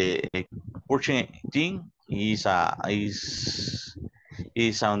 the purchasing is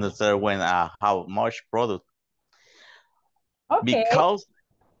understand when how much product. Okay. Because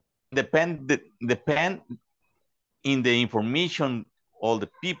depend in the information all the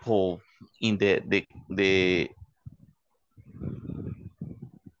people in the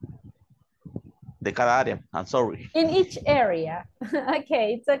cada area. I'm sorry. In each area.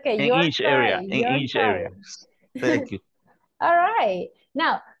 Okay, it's okay. In You're each trying. area. In You're each trying. area. Thank you. All right.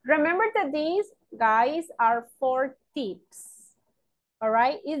 Now, remember that these guys are 4 tips. All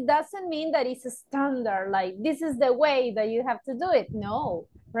right. It doesn't mean that it's a standard, like this is the way that you have to do it. No.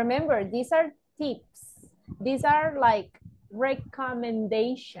 Remember, these are tips. These are like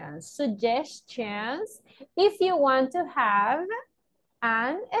recommendations, suggestions, if you want to have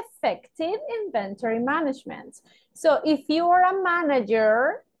an effective inventory management. So if you are a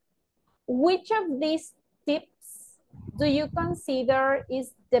manager, which of these tips do you consider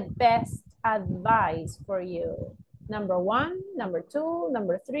is the best advice for you? Number 1, number 2,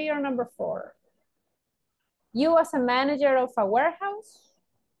 number 3, or number 4? You as a manager of a warehouse,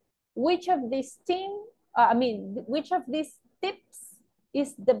 which of these which of these tips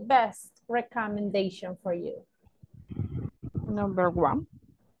is the best recommendation for you? Number one.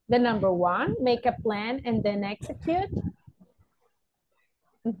 The number one, make a plan and then execute.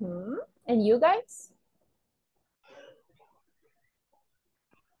 And you guys?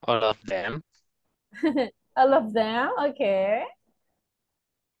 All of them. All of them, okay.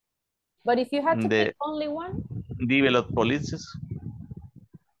 But if you had to The pick only one? develop policies.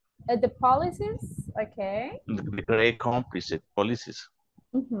 The policies, okay. The create complicit policies.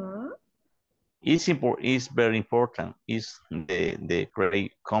 Mm-hmm. Very important. Is the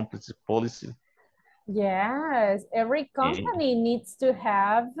create complicit policy. Yes, every company needs to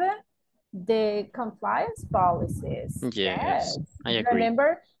have the compliance policies. Yes, I agree.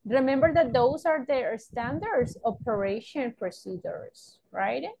 Remember that those are their standards operation procedures,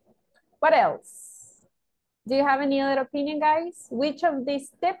 right? What else? Do you have any other opinion, guys? Which of these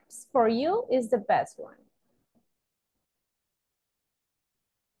tips for you is the best one?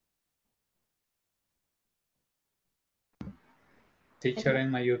 Teacher, in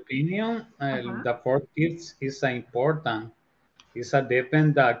my opinion, the fourth tips is important. It's a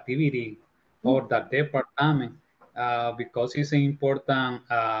depend the activity or the department because it's important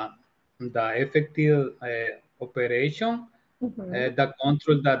the effective operation, the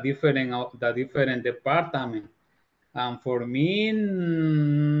control the different department. And for me,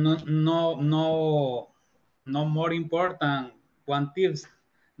 no more important one tips.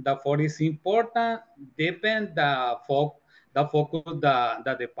 The four is important, depend the focus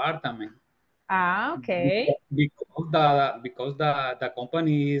the department. Okay. Because the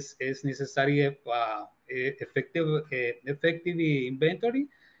company is necessary effective inventory,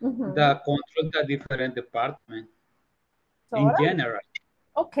 the control the different department in general.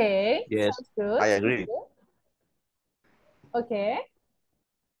 Okay. Yes, Sounds good. I agree. Good. Okay.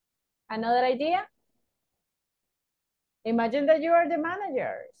 Another idea? Imagine that you are the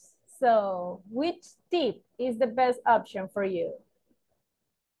managers. So which tip is the best option for you?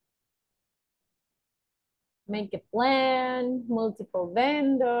 Make a plan, multiple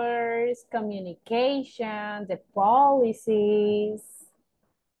vendors, communication, the policies.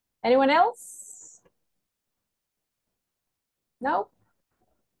 Anyone else? No?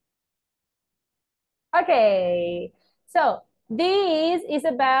 Okay, so this is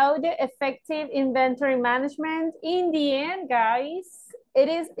about the effective inventory management. In the end, guys, it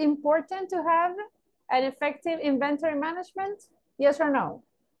is important to have an effective inventory management, yes or no?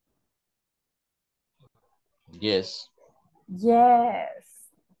 Yes. Yes,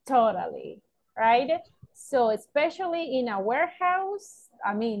 totally, right? So especially in a warehouse,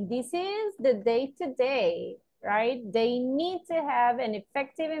 I mean, this is the day-to-day, right? They need to have an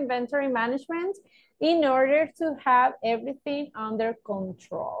effective inventory management in order to have everything under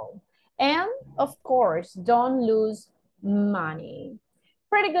control. And of course, don't lose money.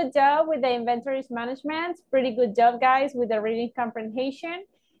 Pretty good job with the inventories management. Pretty good job, guys, with the reading comprehension.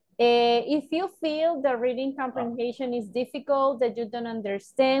 If you feel the reading comprehension is difficult, that you don't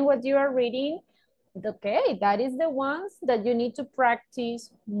understand what you are reading, okay, that is the ones that you need to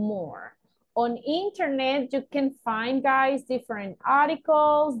practice more. On internet, you can find, guys, different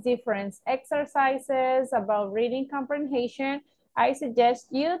articles, different exercises about reading comprehension. I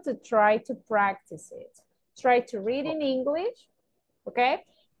suggest you to try to practice it. Try to read in English, okay?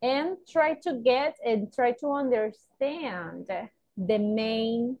 And try to get and try to understand the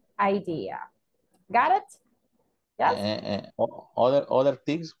main idea. Got it? Yes? Other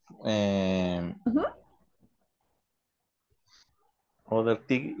things. Other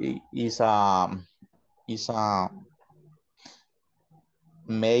thing is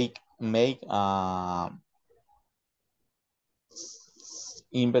make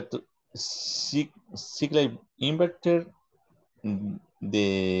inverter cycle inverter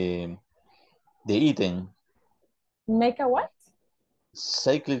the item. Make a what?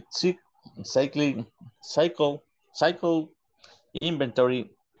 Cycle inventory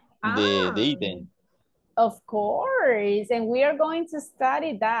the item. Of course, and we are going to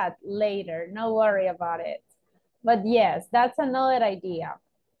study that later. No worry about it. But yes, that's another idea.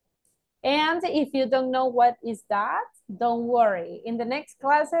 And if you don't know what is that, don't worry. In the next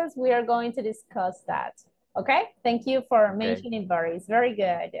classes, we are going to discuss that. Okay? Thank you for mentioning Boris. Very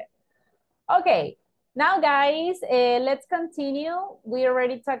good. Okay, now guys, let's continue. We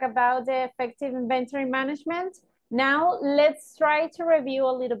already talked about the effective inventory management. Now let's try to review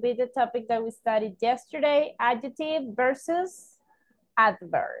a little bit the topic that we studied yesterday, adjective versus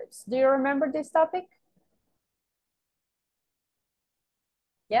adverbs. Do you remember this topic?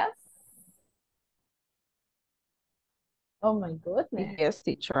 Yes? Oh my goodness. Yes,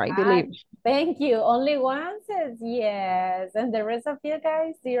 teacher, I believe. Thank you. Only one says yes. And the rest of you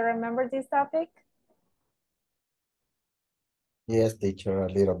guys, do you remember this topic? Yes, teacher, a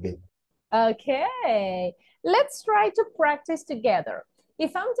little bit. Okay. Let's try to practice together.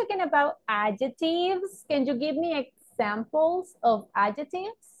 If I'm talking about adjectives, can you give me examples of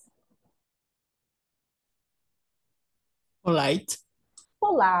adjectives? Polite,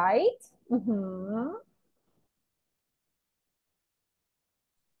 Polite.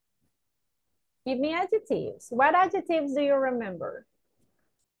 Give me adjectives. What adjectives do you remember?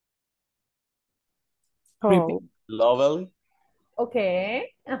 Oh, Lovely,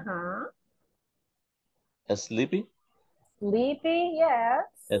 Okay. sleepy, Sleepy, yes.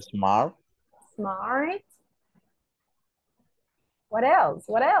 smart, Smart. What else?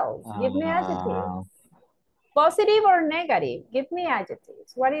 What else? Give me adjectives. uh, Positive or negative? Give me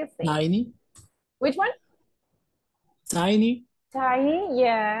adjectives. What do you think? tiny, Which one? tiny, Tiny,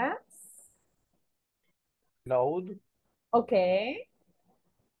 yes. Loud. Okay.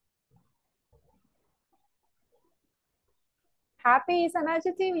 Happy is an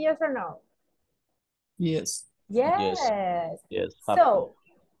adjective, yes or no? yes. Yes. yes, So,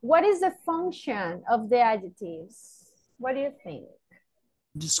 what is the function of the adjectives? What do you think?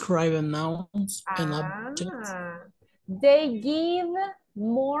 Describe nouns and objects. They give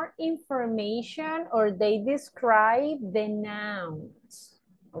more information or they describe the nouns,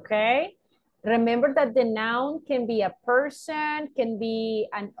 okay? Remember that the noun can be a person, can be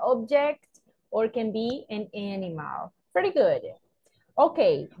an object, or can be an animal. Pretty good.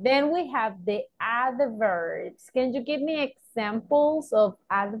 Okay, then we have the adverbs. Can you give me examples of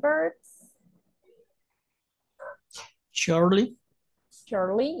adverbs? Surely,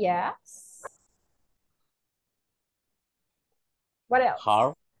 Surely, yes. What else?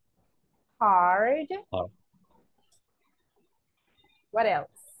 hard, Hard. What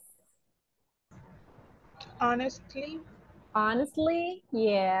else? Honestly, Honestly,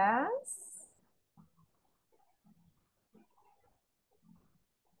 yes.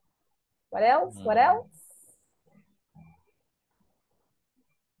 What else? What else?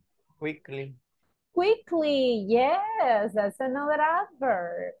 Quickly. Quickly, yes, that's another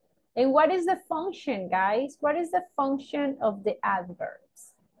adverb. And what is the function, guys? What is the function of the adverbs?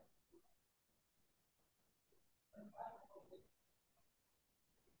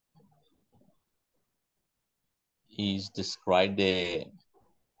 is describe the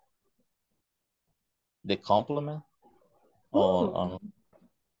complement on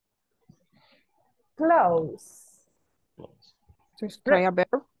Close. to describe a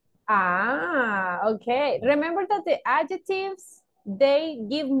verb. Okay. Remember that the adjectives, they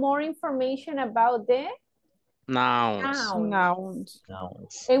give more information about the Nouns. nouns.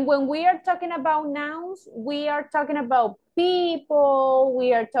 Nouns. And when we are talking about nouns, we are talking about people,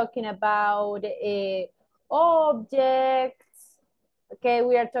 we are talking about objects, okay?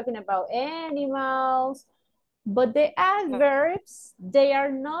 We are talking about animals, but the adverbs, they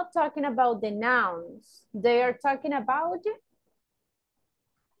are not talking about the nouns. They are talking about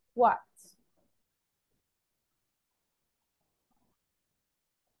what?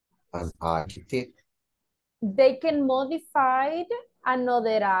 An adjective. They can modify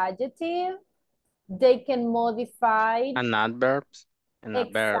another adjective. They can modify And adverbs. And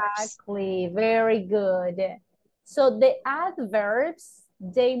adverbs. exactly, very good. So the adverbs,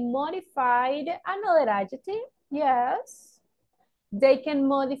 they modified another adjective, yes. They can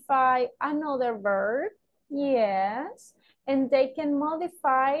modify another verb, yes. And they can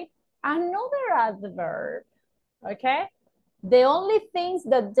modify another adverb, okay? The only things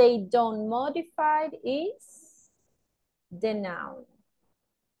that they don't modify is the noun,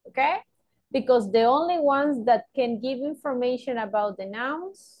 okay? Because the only ones that can give information about the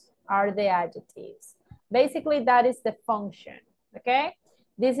nouns are the adjectives. Basically, that is the function, okay?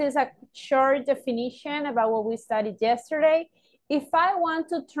 This is a short definition about what we studied yesterday. If I want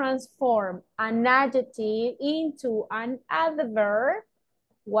to transform an adjective into an adverb,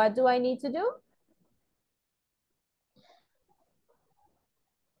 what do I need to do?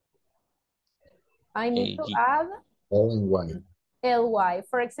 I need to add Ly. ly.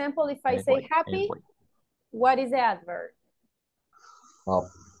 For example, if I say happy, what is the adverb?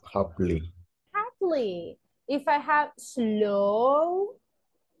 Happily. Happily. If I have slow,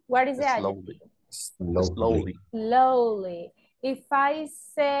 what is the adjective? Slowly. Slowly. If I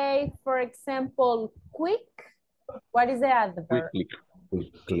say, for example, quick, what is the adverb?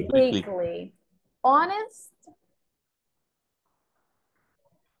 Quickly. Quickly. Honest,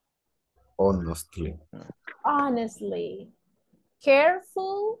 Honestly. honestly.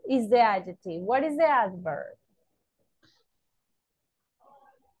 Careful is the adjective. What is the adverb?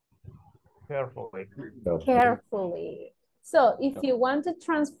 Carefully. Carefully. So if you want to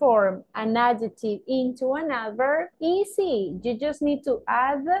transform an adjective into an adverb, easy. You just need to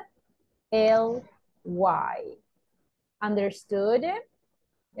add ly. Understood,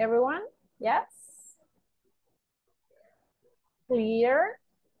 everyone? Yes? Clear?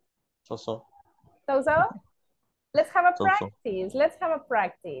 So. So? Let's have a So. practice. Let's have a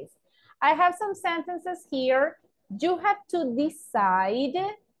practice. I have some sentences here. You have to decide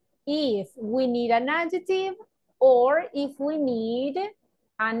if we need an adjective or if we need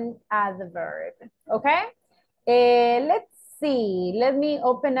an adverb. Okay? Let's see. Let me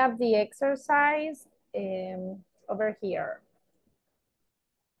open up the exercise over here.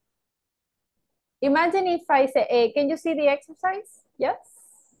 Imagine if I say, can you see the exercise? Yes?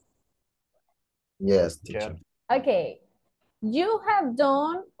 Yes, teacher. Okay. You have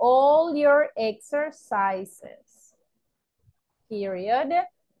done all your exercises. Period.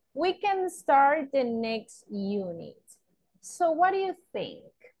 We can start the next unit. So what do you think?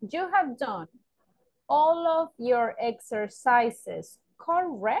 You have done all of your exercises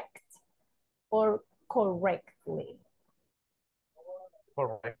correct or correctly?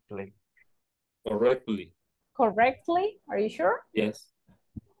 Correctly. Correctly. Correctly? Are you sure? Yes,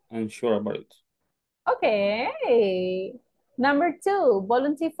 I'm sure about it. Okay. Number 2,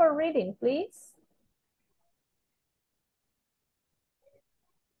 volunteer for reading, please.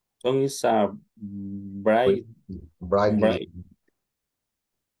 Song is a bright.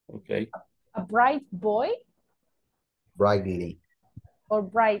 Okay. A bright boy? Brightly. Or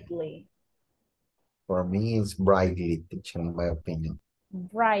brightly? For me, it's brightly, teacher, in my opinion.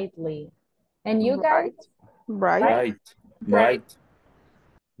 Brightly. And you guys? Bright.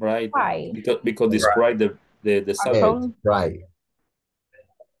 Why? Because describe the subject. Right.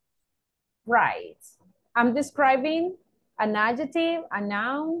 Right. I'm describing an adjective, a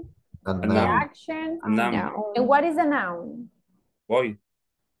noun, the action. Noun. And what is a noun? Boy.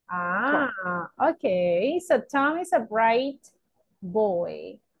 Okay. So Tom is a bright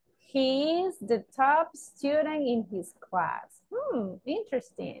boy. He's the top student in his class.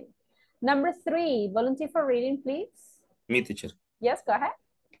 Interesting. Number 3, volunteer for reading, please. Me, teacher. Yes, go ahead.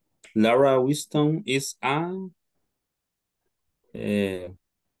 Laura Winston is a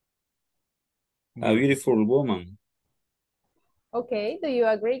beautiful woman. Okay, do you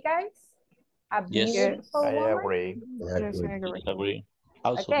agree, guys? A beautiful woman? I agree. Yes, I agree.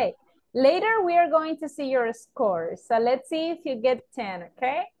 Also. Okay, later we are going to see your scores. So let's see if you get 10,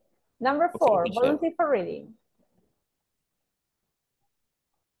 okay? Number 4, volunteer for reading.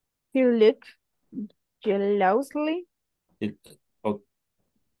 He looked jealously.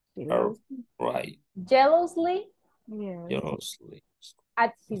 Right. Jealously? Yeah. Jealously.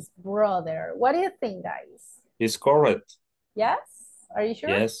 At his brother. What do you think, guys? It's correct. Yes? Are you sure?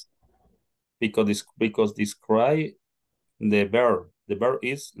 Yes. Because describe the verb. The verb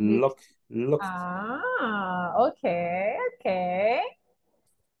is look. Okay.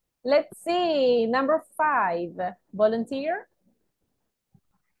 Let's see. Number 5, volunteer.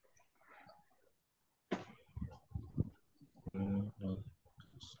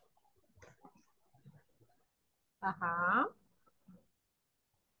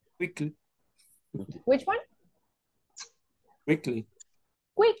 Quickly. Which one?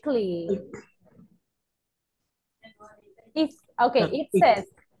 Quickly. It says,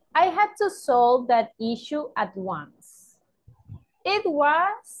 I had to solve that issue at once. It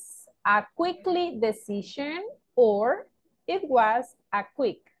was a quickly decision or it was a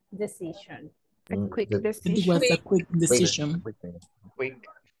quick decision. A quick It decision. was a quick decision.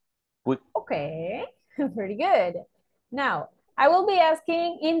 Quick. Okay, very good. Now, I will be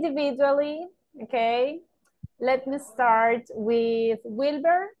asking individually, okay? Let me start with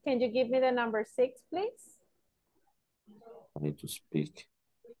Wilbur. Can you give me the number 6, please? I need to speak.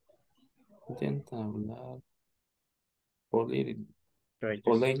 Intenta hablar. Try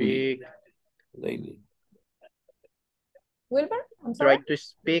to speak. Wilbur, I'm sorry. Try to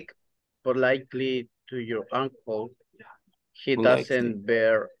speak politely to your uncle. He doesn't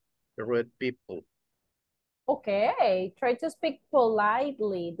bear rude people. Okay, try to speak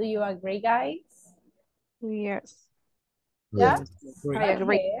politely. Do you agree, guys? Yes. Yes? I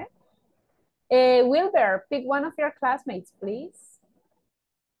agree. Wilbur, pick one of your classmates, please.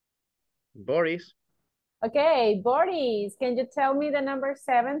 Boris. Okay, Boris, can you tell me the number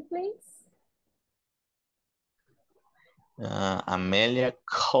 7, please? Amelia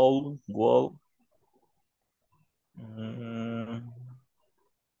Caldwell.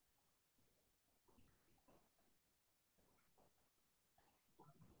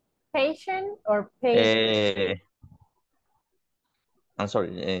 Patient or patient? I'm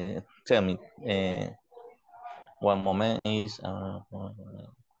sorry, tell me, one moment is,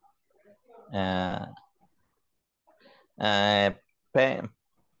 pay,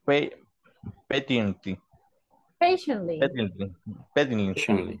 pay, patiently, Patiently. patiently, patiently,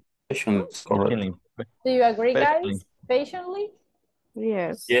 Patiently. Patiently is correct. patiently, Do you agree, patiently. guys? Patiently?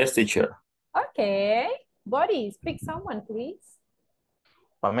 Yes. Yes, teacher. Okay. Buddies, pick someone, please.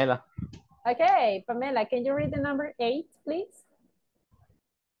 Pamela. Okay, Pamela, can you read the number 8, please?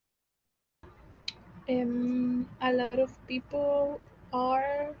 A lot of people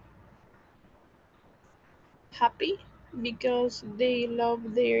are happy because they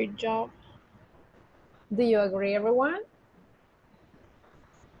love their job. Do you agree, everyone?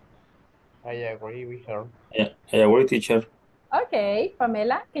 I agree with her. I agree, teacher. Okay,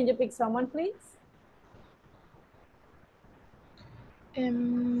 Pamela, can you pick someone, please?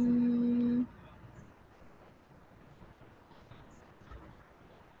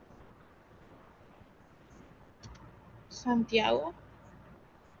 Santiago.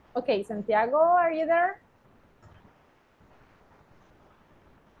 Okay, Santiago, are you there?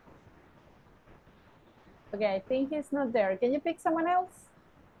 Okay, I think he's not there. Can you pick someone else?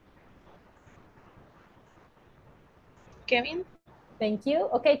 Kevin. Thank you.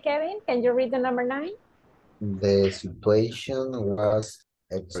 Okay, Kevin, can you read the number 9? The situation was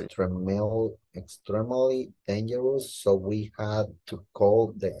extremely dangerous, so we had to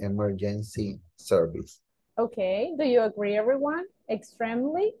call the emergency service. Okay, do you agree, everyone?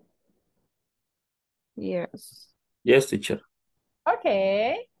 Extremely? Yes. Yes, teacher.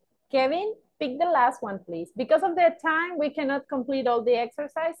 Okay. Kevin, pick the last one, please. Because of the time, we cannot complete all the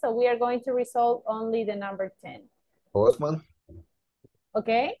exercise, so we are going to resolve only the number 10. Osman?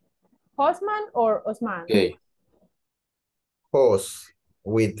 Okay? Osman or Osman? Okay. Os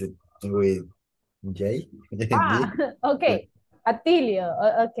with J? Ah, okay. Atilio,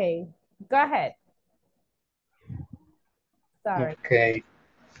 okay. Go ahead. Sorry. Okay.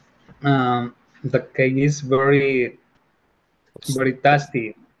 The cake is very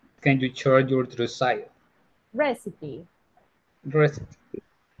tasty. Can you share your recipe? Recipe. Recipe.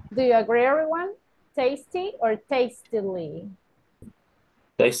 Do you agree, everyone? Tasty or tastily?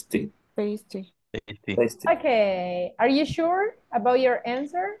 Tasty. Tasty. Tasty. Tasty. Okay. Are you sure about your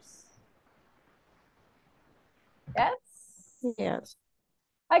answers? Yes? Yes.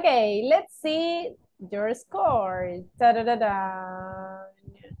 Okay, let's see your scores. Da-da-da-da.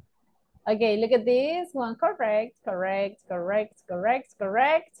 Okay, look at this one. Correct, correct, correct, correct,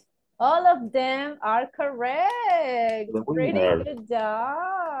 correct. All of them are correct. The Pretty winner. good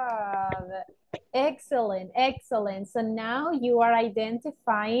job. Excellent, excellent. So now you are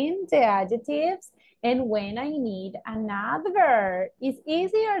identifying the adjectives and when I need an adverb. Is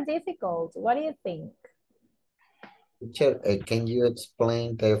easy or difficult? What do you think? Teacher, can you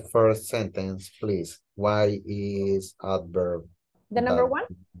explain the first sentence, please? Why is adverb? The number 1?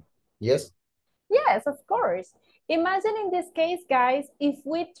 Yes. Yes, of course. Imagine in this case, guys, if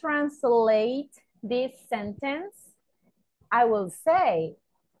we translate this sentence, I will say,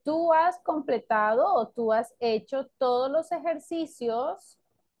 tú has completado o tú has hecho todos los ejercicios.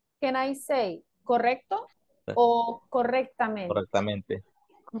 Can I say correcto o correctamente? Correctamente.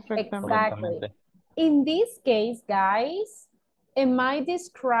 Exactly. In this case, guys, am I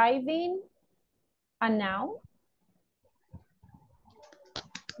describing a noun?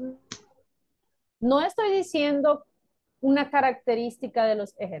 No estoy diciendo una característica de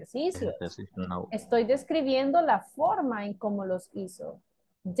los ejercicios. No. Estoy describiendo la forma en cómo los hizo.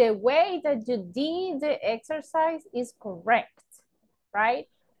 The way that you did the exercise is correct, right?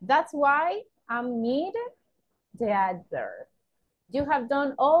 That's why I need the adverb. You have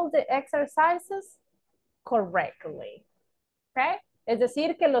done all the exercises correctly, okay? Es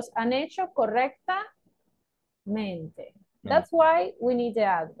decir, que los han hecho correctamente. That's why we need the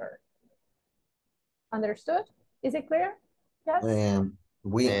adverb. Understood? Is it clear? Yes?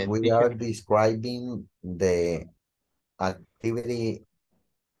 We are describing the activity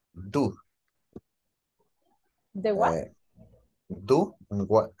do. The what? Do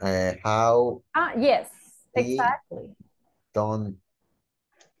what? How? Yes, exactly. Don't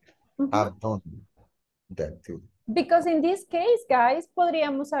have done that too. Because in this case, guys,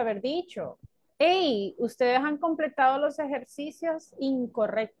 podríamos haber dicho, hey, ustedes han completado los ejercicios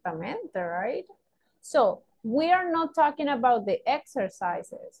incorrectamente, right? So, we are not talking about the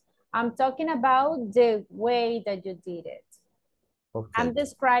exercises. I'm talking about the way that you did it. Okay. I'm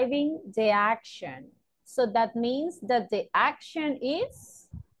describing the action. So that means that the action is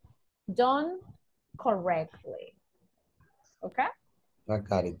done correctly. Okay? I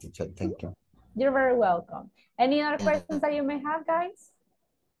got it, teacher. Thank you. You're very welcome. Any other questions that you may have, guys?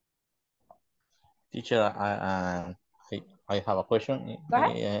 Teacher, I have a question. Go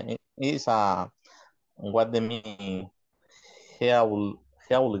ahead. It is what the meaning how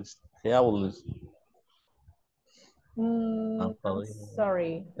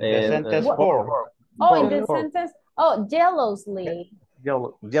Sorry. The sentence What? four. Oh, in the sentence. Oh, jealously.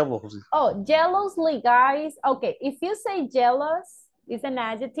 jealousy. Oh, jealously, guys. Okay, if you say jealous, it's an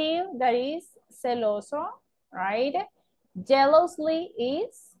adjective that is celoso, right? Jealously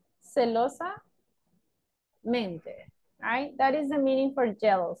is celosamente, right? That is the meaning for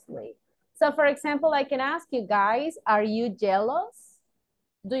jealously. So for example, I can ask you guys, are you jealous?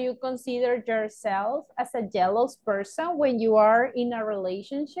 Do you consider yourself as a jealous person when you are in a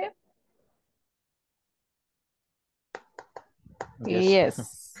relationship?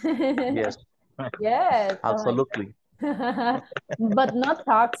 Yes. Yes. Yes. Absolutely. But not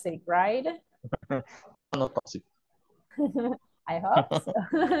toxic, right? Not toxic. I hope so.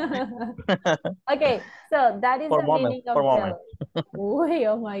 Okay, so that is the meaning of jealous. Uy,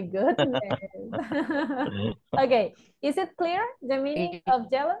 oh my goodness. Okay, is it clear, the meaning of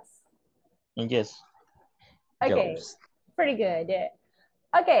jealous? Yes. Okay, Jealous. pretty good.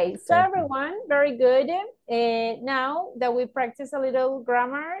 Okay, so everyone, very good. Now that we practice a little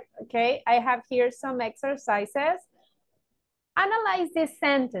grammar, okay, I have here some exercises. Analyze these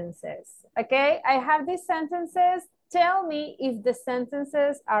sentences, okay? I have these sentences. Tell me if the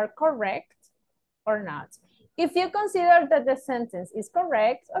sentences are correct or not. If you consider that the sentence is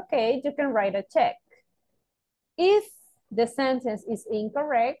correct, okay, you can write a check. If the sentence is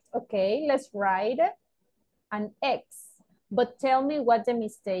incorrect, okay, let's write an X. But tell me what the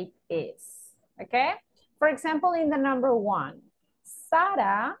mistake is, okay? For example, in the number 1,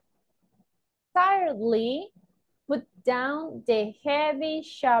 Sarah tiredly put down the heavy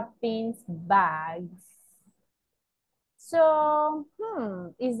shopping bags. So,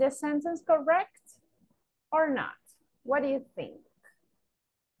 is the sentence correct or not? What do you think?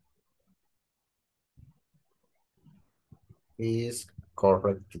 Is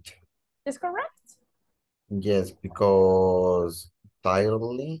correct, teacher. Is correct? Yes, because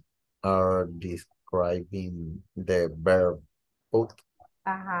tiredly are describing the verb put.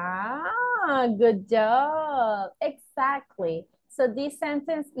 Good job. Exactly. So this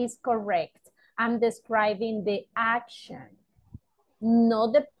sentence is correct. I'm describing the action,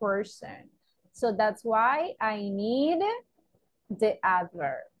 not the person. So that's why I need the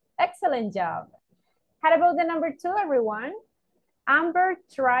adverb. Excellent job. How about the number 2, everyone? Amber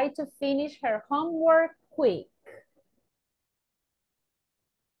tried to finish her homework quick.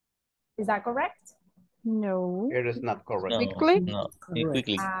 Is that correct? No. It is not correct. Quickly? No,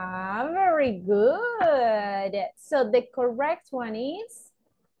 quickly. Very good. So the correct one is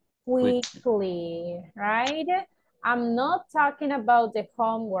quickly, right? I'm not talking about the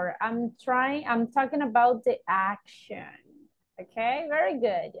homework. I'm talking about the action. Okay, very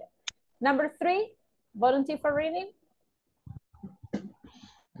good. Number 3, volunteer for reading.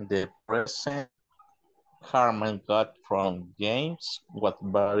 The present Harman got from James was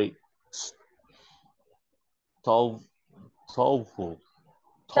very thoughtful.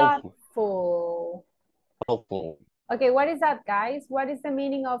 Thoughtful. Thoughtful. Okay, what is that, guys? What is the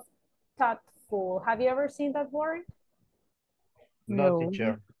meaning of thoughtful? Have you ever seen that word? No,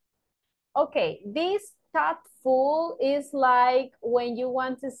 teacher. Okay, this thoughtful is like when you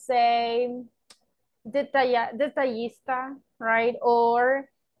want to say detallista, right? Or,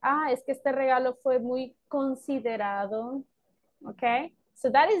 es que este regalo fue muy considerado, okay? So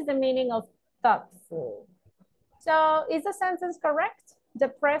that is the meaning of thoughtful. So is the sentence correct? The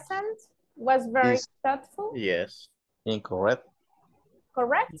present was very thoughtful? Yes. Incorrect.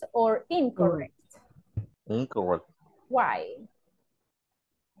 Correct or incorrect? Incorrect. Why?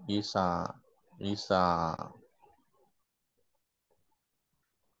 Is sorry.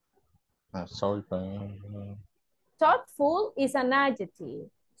 Thoughtful is an adjective.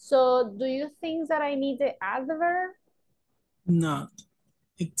 So do you think that I need the adverb? No,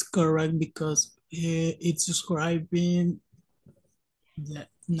 it's correct because it's describing the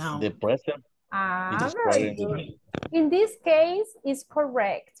noun. The present. Very good. In this case, it's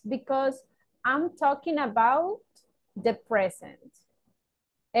correct because I'm talking about the present.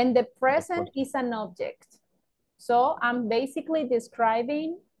 And the present is an object. So I'm basically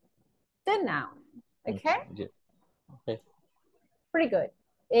describing the noun. Okay? Yeah. Okay. Pretty good.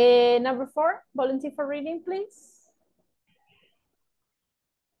 Number 4, volunteer for reading, please.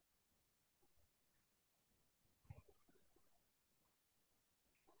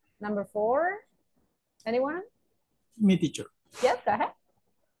 Number 4, anyone? Me, teacher. Yes, go ahead.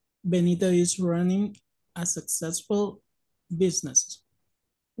 Benito is running a successful business.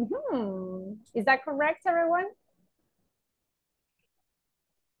 Is that correct, everyone?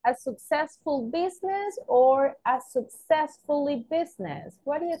 A successful business or a successfully business?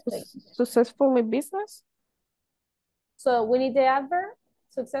 What do you think? Successfully business? So we need the adverb,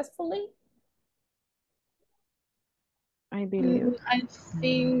 successfully? I believe. I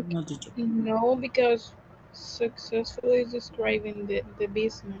think no, because successful is describing the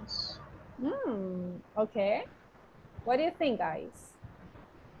business. Okay. What do you think, guys?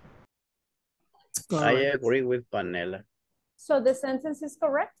 I agree with Panela. So the sentence is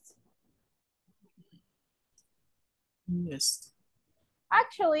correct? Yes.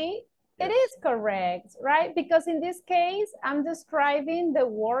 Actually, it is correct, right? Because in this case, I'm describing the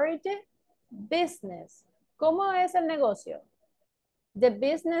word business. ¿Cómo es el negocio? The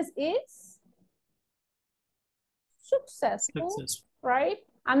business is successful, right?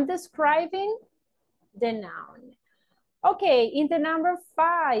 I'm describing the noun. Okay, in the number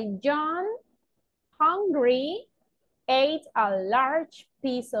 5, John, hungry, ate a large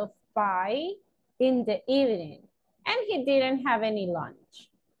piece of pie in the evening, and he didn't have any lunch.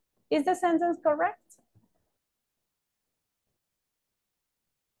 Is the sentence correct?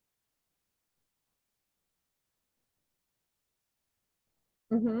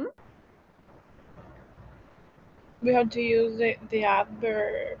 We have to use the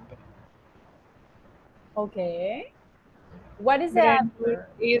adverb. Okay. What is the adverb?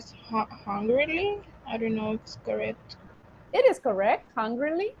 Is hungrily? I don't know if it's correct. It is correct,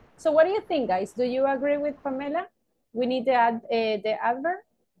 hungrily. So what do you think, guys? Do you agree with Pamela? We need to add the adverb?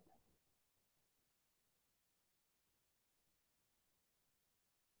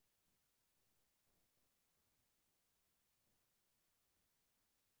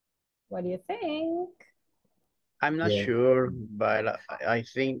 What do you think? I'm not sure, but I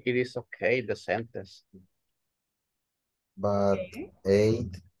think it is okay, the sentence. But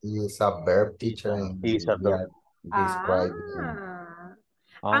ate is a verb, teacher, and Is a verb. describing.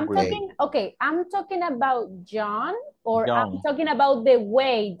 I'm talking about John, or I'm talking about the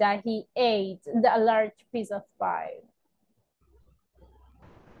way that he ate the large piece of pie.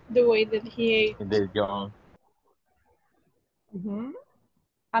 The way that he ate. The John.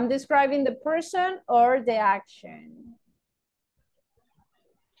 I'm describing the person or the action.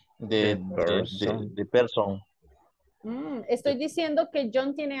 The person. ¿Estoy diciendo que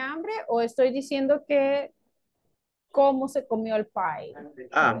John tiene hambre o estoy diciendo que cómo se comió el pie?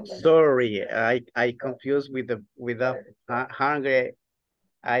 Sorry, I confused with the hungry.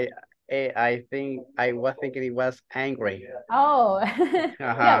 I think I was thinking it was angry. Oh,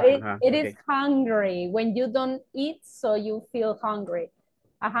 it is okay. hungry when you don't eat, so you feel hungry.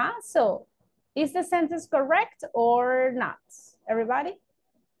 So is the sentence correct or not? Everybody?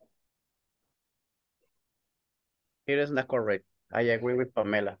 It is not correct. I agree with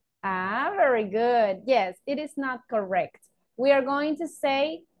Pamela. Very good. Yes, it is not correct. We are going to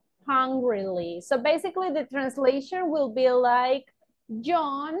say hungrily. So basically the translation will be like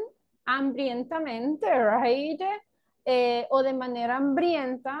John hambrientamente, right? O de manera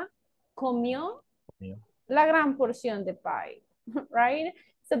hambrienta comió la gran porción de pie, right?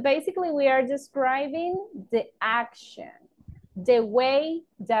 So basically we are describing the action, the way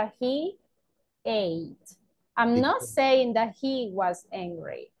that he ate. I'm not saying that he was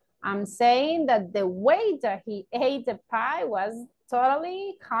angry. I'm saying that the way that he ate the pie was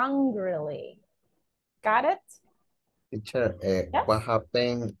totally hungrily. Got it? Teacher, what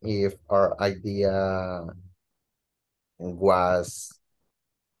happened if our idea was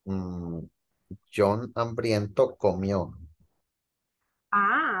John hambriento comió?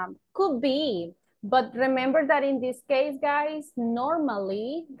 Could be. But remember that in this case, guys,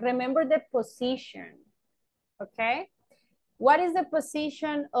 normally, remember the position, okay? What is the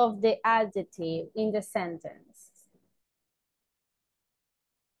position of the adjective in the sentence?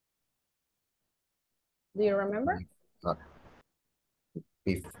 Do you remember?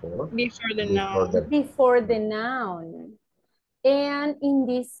 Before the noun. Before the noun. And in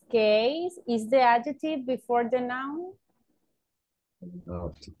this case, is the adjective before the noun?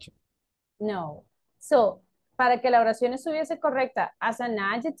 No, teacher. No. So, para que la oración estuviese correcta as an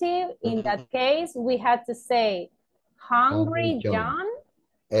adjective, in that case, we had to say, hungry John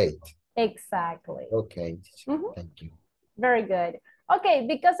ate. Exactly. Okay, thank you. Very good. Okay,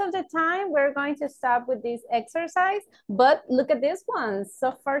 because of the time, we're going to stop with this exercise, but look at this one.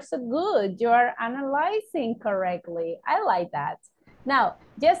 So far, so good. You are analyzing correctly. I like that. Now,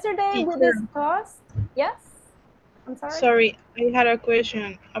 yesterday we discussed, yes? I'm sorry. Sorry, I had a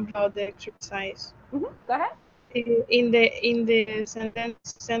question about the exercise. Go ahead. In the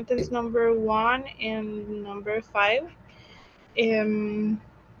sentence number 1 and number 5,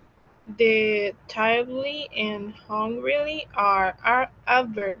 the terribly and hungrily are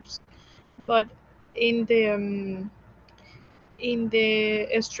adverbs, but in the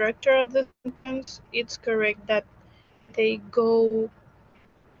structure of the sentence, it's correct that they go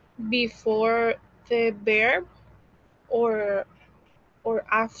before the verb or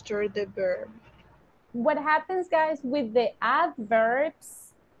after the verb. What happens, guys, with the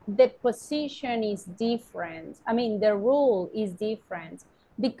adverbs, the position is different. I mean, the rule is different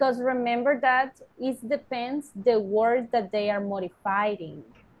because remember that it depends the word that they are modifying,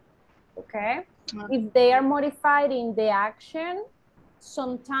 okay? If they are modifying the action,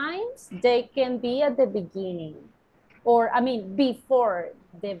 sometimes they can be at the beginning or, I mean, before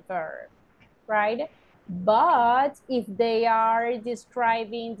the verb, right? But if they are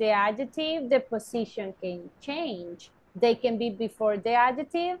describing the adjective, the position can change. They can be before the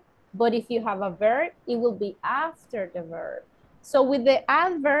adjective, but if you have a verb, it will be after the verb. So with the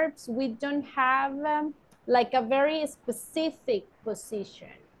adverbs, we don't have like a very specific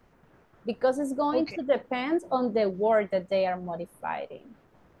position because it's going to depend on the word that they are modifying.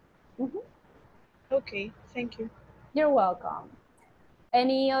 Okay, thank you. You're welcome.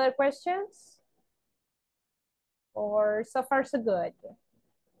 Any other questions? Or so far so good?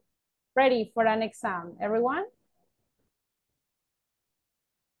 Ready for an exam, everyone?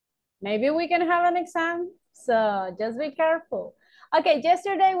 Maybe we can have an exam, so just be careful. Okay,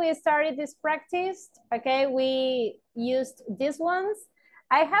 yesterday we started this practice, okay? We used these ones.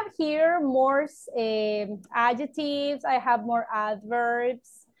 I have here more adjectives, I have more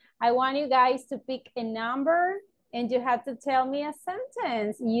adverbs. I want you guys to pick a number and you have to tell me a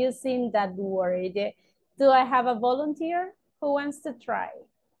sentence using that word. Do I have a volunteer who wants to try?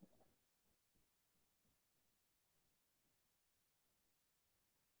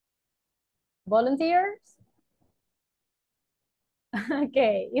 Volunteers?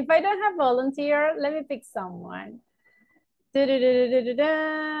 Okay, if I don't have volunteer, let me pick someone.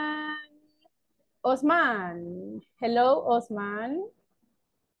 Osman. Hello, Osman.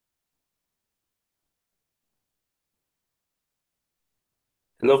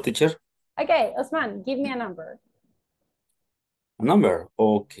 Hello, teacher. Okay, Osman, give me a number. A number.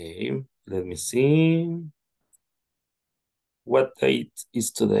 Okay, let me see. What date is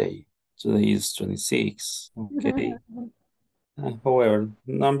today? Today is 26. Okay. However,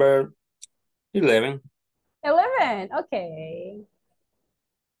 number 11. 11, okay.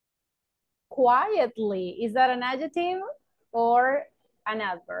 Quietly, is that an adjective or an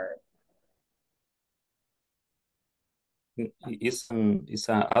adverb? It's an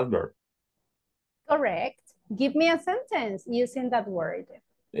adverb. Correct. Give me a sentence using that word.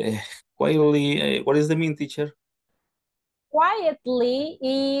 Quietly, what is the mean, teacher? Quietly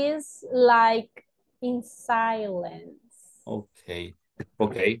is like in silence. Okay.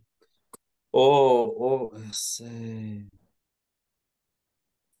 Okay. Or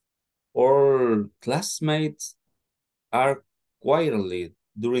classmates are quietly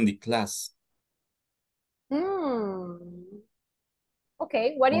during the class.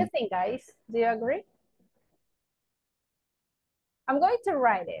 Okay, what do you think, guys? Do you agree? I'm going to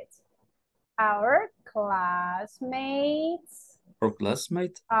write it. Our classmates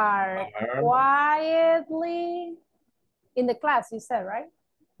are quietly in the class, you said, right?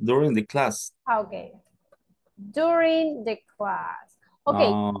 During the class. Okay. During the class.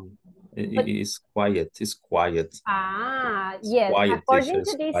 Okay. It's quiet. It's quiet. Yes. Quiet, According teacher,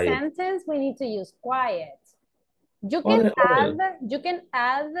 to this quiet. sentence, we need to use quiet. You can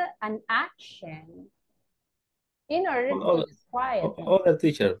add an action in order to use quiet. Other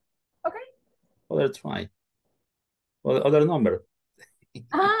teacher. Okay. Other try. Other number.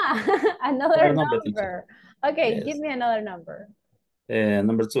 Another number. Okay, yes. Give me another number.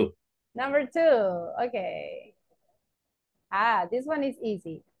 Number 2. Number 2. Okay. This one is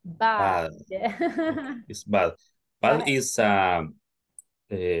easy. Bad. It's bad. Bad is bad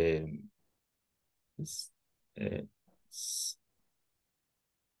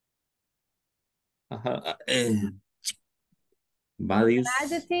is an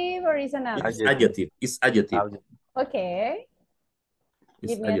adjective or is an adverb? Adjective. It's adjective. Okay.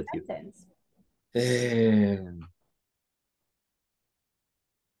 It's Give me adjective. A sentence.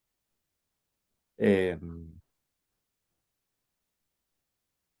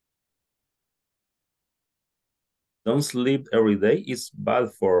 Don't sleep every day is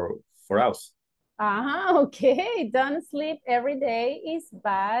bad for us. Okay. Don't sleep every day is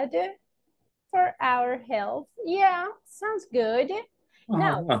bad for our health. Yeah, sounds good.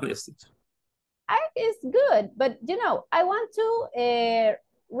 Now, It's good, but you know, I want to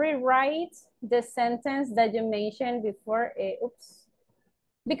rewrite the sentence that you mentioned before. Oops,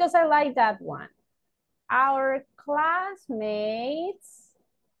 because I like that one. Our classmates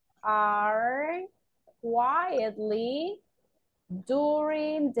are quietly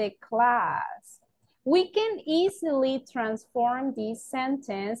during the class. We can easily transform this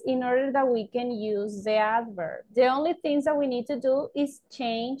sentence in order that we can use the adverb. The only things that we need to do is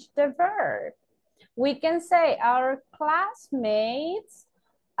change the verb. We can say our classmates,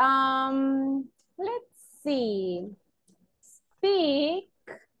 let's see, speak,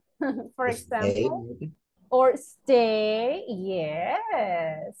 for example, or stay,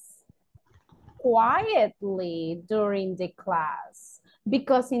 yes, quietly during the class.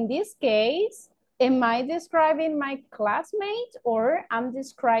 Because in this case, am I describing my classmate or I'm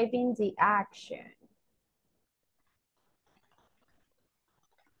describing the action?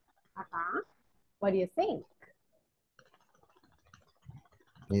 What do you think?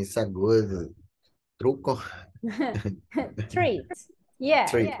 It's a good truco. Treat.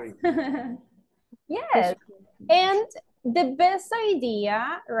 Yes. Treat. Yes. And the best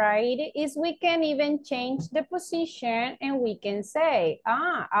idea, right, is we can even change the position and we can say,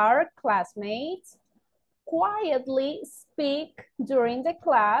 our classmates quietly speak during the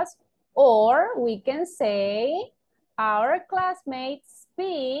class, or we can say our classmates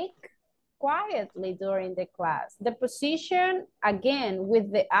speak quietly during the class. The position, again,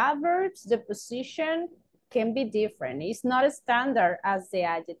 with the adverbs, the position can be different. It's not as standard as the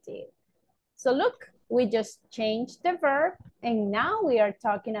adjective. So look, we just changed the verb and now we are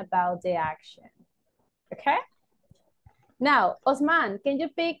talking about the action. Okay? Now, Osman, can you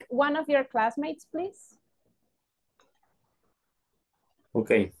pick one of your classmates, please?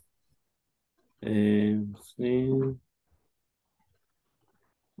 Okay. Sí.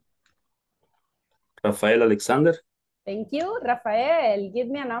 Rafael Alexander. Thank you, Rafael. Give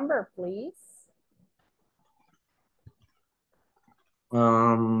me a number, please.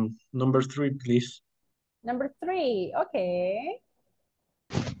 Number 3, please. Number 3, okay.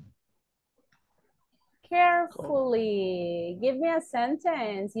 Carefully. Give me a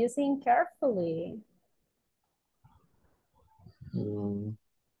sentence using carefully.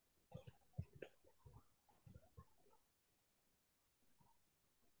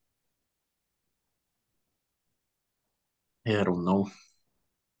 I don't know.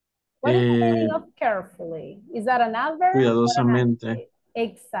 What is the meaning of carefully? Is that an adverb? Cuidadosamente.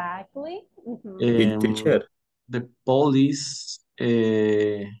 Exactly. Teacher. The police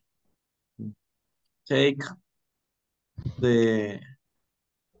take the,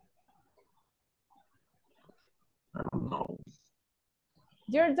 I don't know.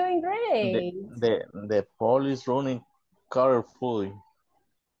 You're doing great. The police running carefully.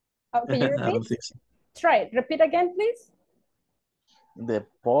 Oh, can you repeat? I don't think so. Try it. Repeat again, please. The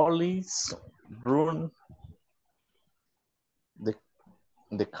police run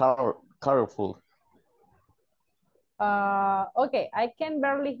the car careful. Okay, I can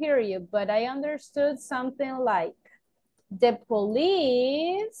barely hear you, but I understood something like the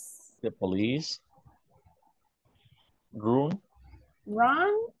police. The police run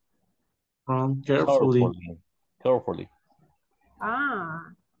carefully. Carefully.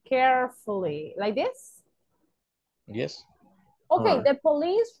 Carefully. Like this? Yes. Okay, the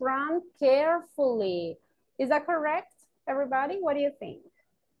police run carefully. Is that correct, everybody? What do you think?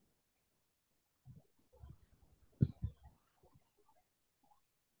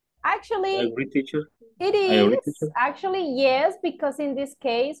 Actually, it is. Actually, yes, because in this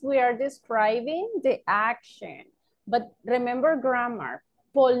case, we are describing the action. But remember grammar.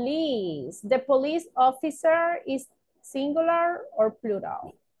 Police. The police officer is singular or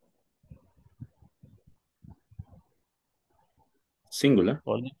plural? Singular.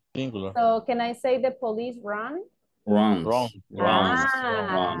 Singular. So can I say the police run? Runs.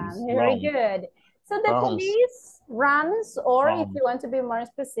 Very good. So the police runs, or if you want to be more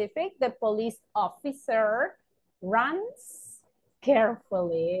specific, the police officer runs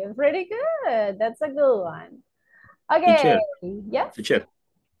carefully. Pretty good. That's a good one. Okay. Teacher. Yes. Teacher.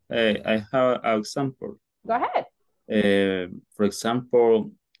 I have an example. Go ahead. For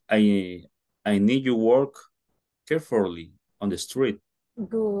example, I need you work carefully on the street.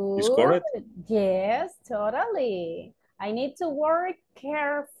 Good. Is correct? Yes, totally. I need to work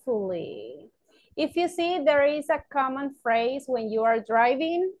carefully. If you see, there is a common phrase when you are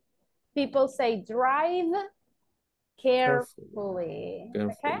driving, people say drive carefully.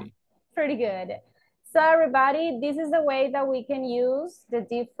 Okay, pretty good. So everybody, this is the way that we can use the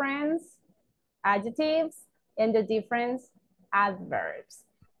different adjectives and the different adverbs.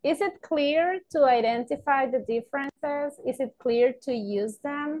 Is it clear to identify the differences? Is it clear to use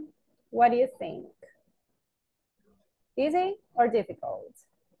them? What do you think? Easy or difficult?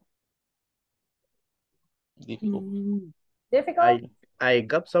 Difficult. Difficult? I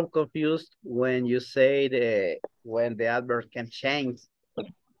got so confused when you say when the adverb can change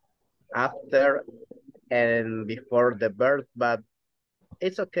after and before the verb, but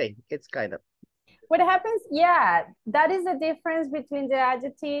it's okay. It's kind of. What happens? Yeah, that is the difference between the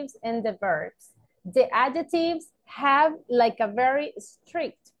adjectives and the verbs. The adjectives have like a very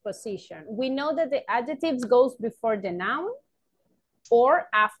strict position. We know that the adjectives goes before the noun or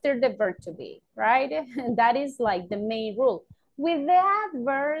after the verb to be, right? And that is like the main rule. With the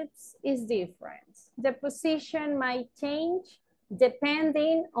adverbs is different. The position might change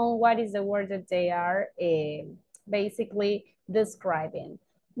depending on what is the word that they are basically describing.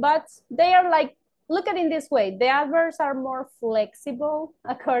 But they are like, look at it in this way, the adverbs are more flexible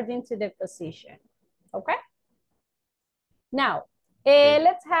according to the position, okay? Now,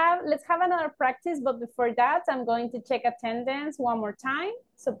 let's have another practice, but before that, I'm going to check attendance one more time.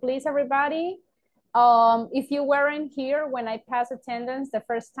 So please, everybody, if you weren't here when I pass attendance the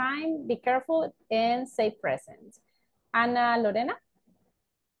first time, be careful and say present. Ana Lorena?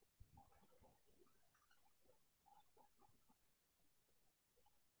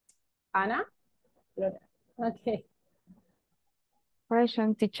 Ana? Lorena. Okay.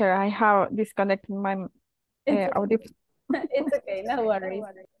 Present, teacher. I have disconnected my audio. It's okay, no worries.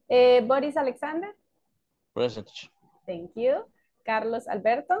 Boris Alexander? Present. Thank you. Carlos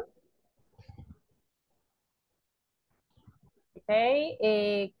Alberto?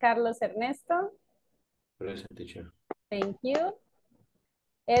 Okay. Carlos Ernesto? Present, teacher. Thank you.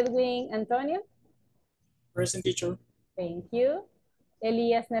 Edwin Antonio? Present, teacher. Thank you.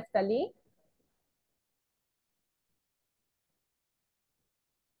 Elias Neftali?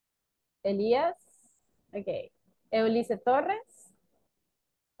 Elias? Okay. Eunice Torres?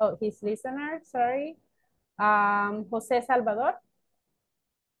 Oh, his listener, sorry. Jose Salvador?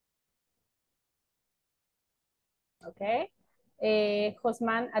 Okay.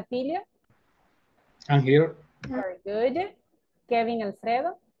 Josman Atilio? I'm here. Very good. Kevin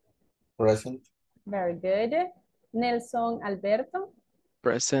Alfredo? Present. Very good. Nelson Alberto?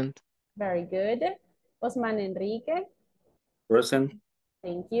 Present. Very good. Osman Enrique? Present.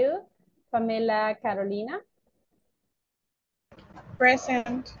 Thank you. Pamela Carolina?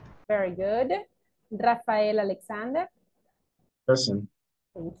 Present. Very good. Rafael Alexander? Present.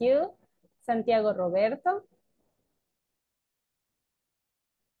 Thank you. Santiago Roberto?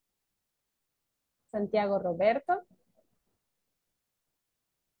 Santiago Roberto?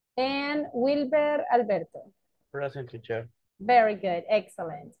 And Wilber Alberto? Present, teacher. Very good,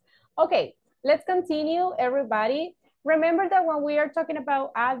 excellent. Okay, let's continue, everybody. Remember that when we are talking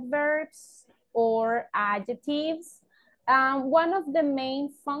about adverbs or adjectives, one of the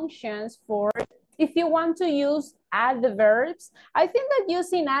main functions for, if you want to use adverbs, I think that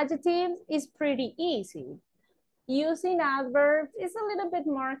using adjectives is pretty easy. Using adverbs is a little bit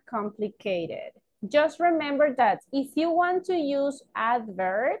more complicated. Just remember that if you want to use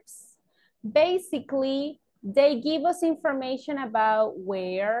adverbs, basically, they give us information about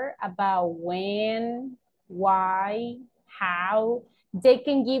where, about when, why, how. They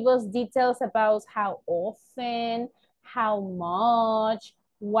can give us details about how often, how much,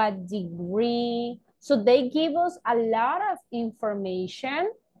 what degree. So they give us a lot of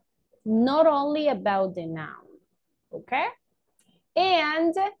information, not only about the noun, okay?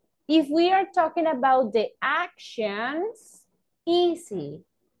 And if we are talking about the actions, easy.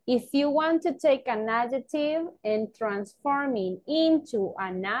 If you want to take an adjective and transform it into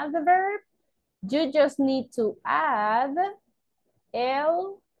an adverb, you just need to add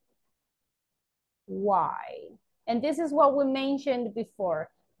ly. And this is what we mentioned before.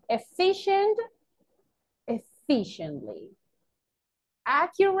 Efficient, efficiently.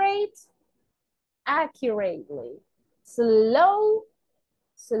 Accurate, accurately. Slow,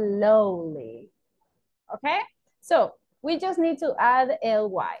 slowly. Okay? So we just need to add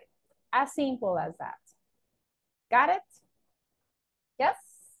ly. As simple as that. Got it? Yes?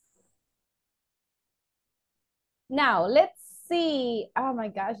 Now, let's see. Oh my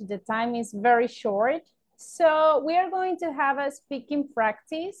gosh, the time is very short. So we are going to have a speaking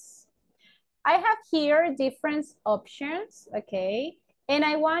practice. I have here different options, okay? And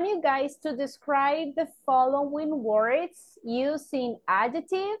I want you guys to describe the following words using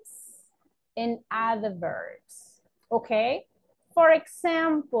adjectives and adverbs, okay? For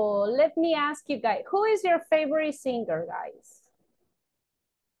example, let me ask you guys, who is your favorite singer, guys?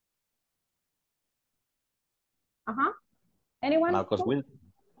 Anyone? Marcos Will.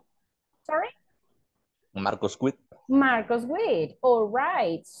 Sorry? Marcos quit. Marcos quit. All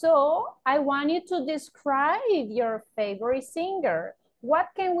right. So I want you to describe your favorite singer. What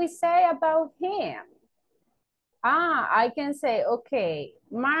can we say about him? I can say, okay,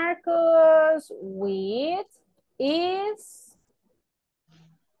 Marcos Witt is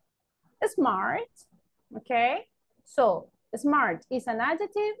smart, okay? So smart is an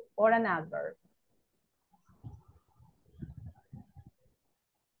adjective or an adverb?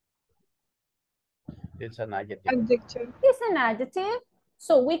 It's an adjective. Adjective. It's an adjective.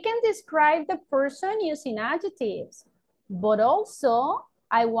 So we can describe the person using adjectives, but also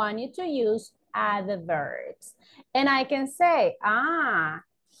I want you to use adverbs. And I can say,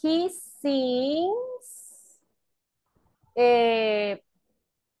 he sings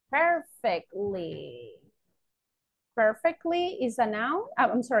perfectly. Perfectly is a noun,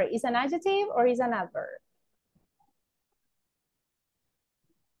 I'm sorry, is an adjective or is an adverb?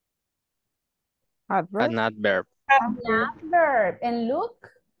 Adverb. An adverb. An adverb. And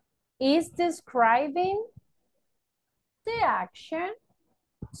look, is describing the action.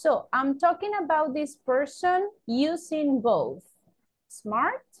 So I'm talking about this person using both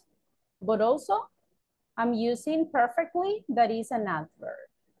smart, but also I'm using perfectly, that is an adverb.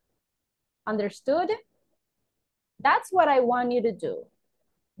 Understood? That's what I want you to do.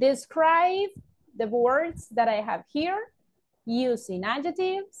 Describe the words that I have here using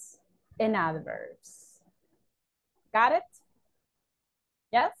adjectives and adverbs. Got it?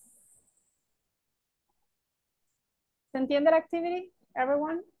 Yes? ¿Se entiende la activity,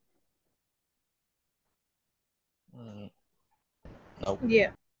 everyone? No.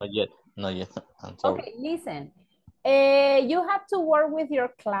 Yeah. Not yet. Not yet. I'm sorry. Okay, listen. You have to work with your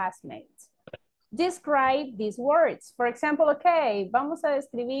classmates. Describe these words. For example, okay, vamos a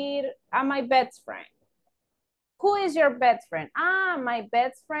describir a my best friend. Who is your best friend? My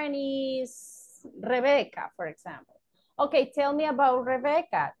best friend is Rebecca, for example. Okay, tell me about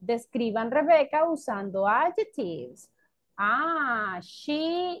Rebecca. Describan Rebecca usando adjectives.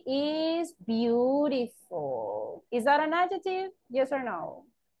 She is beautiful. Is that an adjective? Yes or no?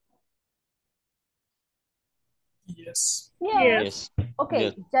 Yes. Yes. Ok,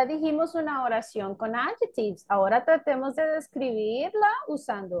 Yes. ya dijimos una oración con adjectives. Ahora tratemos de describirla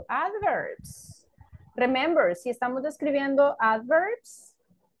usando adverbs. Remember, si estamos describiendo adverbs,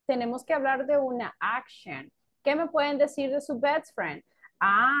 tenemos que hablar de una action. ¿Qué me pueden decir de su best friend?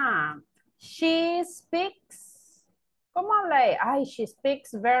 She speaks. ¿Cómo habla? She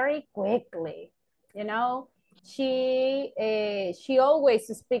speaks very quickly. You know, she always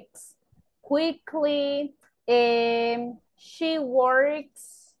speaks quickly. She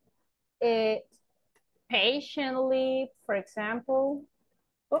works patiently, for example.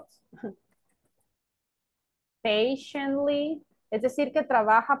 Oops. Patiently, es decir, que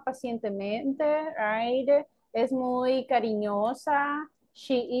trabaja pacientemente, right? Es muy cariñosa.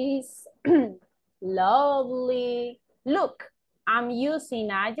 She is lovely. Look, I'm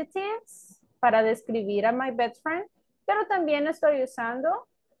using adjectives para describir a my best friend, pero también estoy usando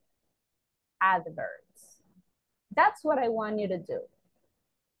adverbs. That's what I want you to do.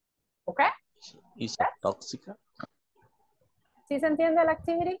 Okay? Is a toxica? ¿Sí se entiende la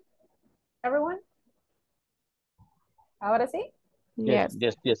activity? Everyone? ¿Ahora sí? Yes.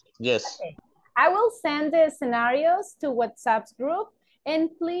 Okay. I will send the scenarios to WhatsApp's group, and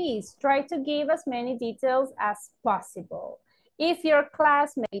please try to give as many details as possible. If your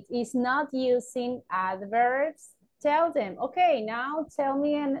classmate is not using adverbs, tell them, okay, now tell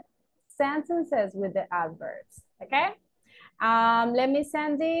me in sentences with the adverbs, okay? Let me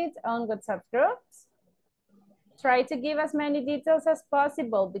send it on WhatsApp groups. Try to give as many details as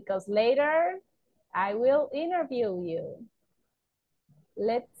possible because later I will interview you.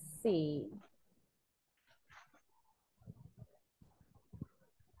 Let's see.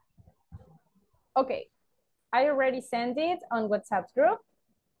 Okay, I already sent it on WhatsApp group.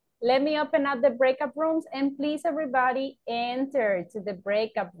 Let me open up the breakup rooms and please everybody enter to the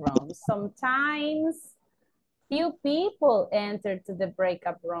breakup rooms. Sometimes few people enter to the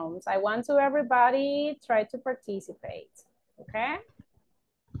breakup rooms. I want to everybody try to participate, okay?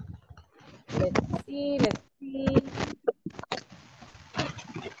 Let's see.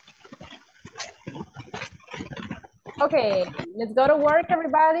 Okay, let's go to work,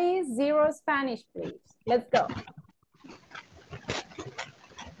 everybody. 0 Spanish, please. Let's go.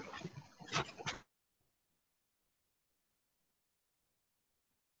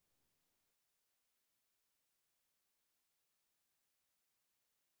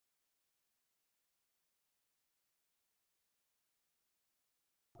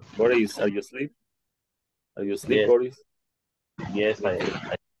 Boris, are you asleep? Are you asleep, Yes. Boris? Yes, I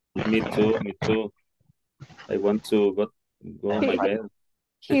Me too, me too. I want to go on my bed.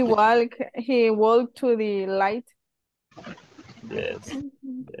 He walked to the light. Yes,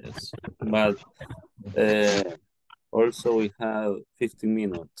 yes. But also we have 15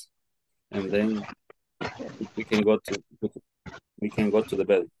 minutes, and then we can go to the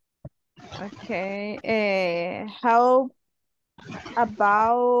bed. Okay. How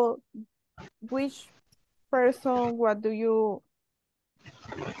about which person? What do you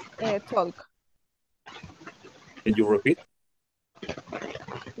talk? Can you repeat?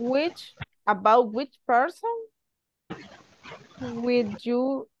 About which person would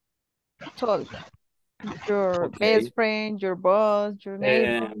you talk? Your Okay. best friend, your boss, your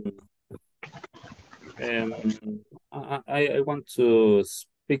neighbor. I want to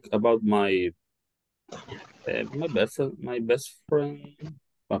speak about my best friend.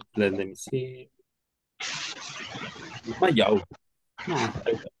 Let me see. My job. No.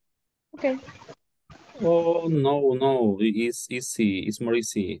 Okay. Oh no, it's easy. It's more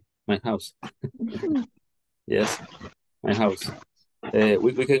easy. My house. Yes, my house.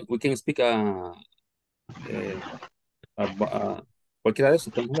 We can speak cualquiera de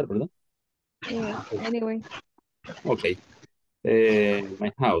esos podemos ver, ¿verdad? Yeah, anyway. Okay.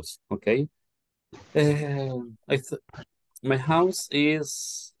 My house. Okay. My house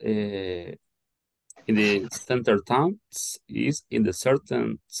is in the center town. Is in the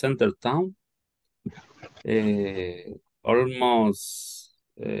certain center town. Almost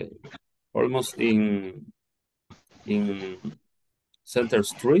in Center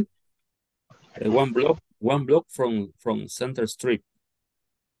Street. One block from Center Street.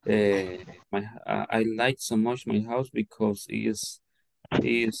 I like so much my house because is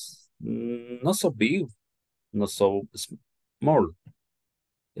not so big, not so small.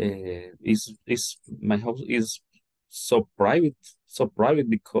 Is my house is so private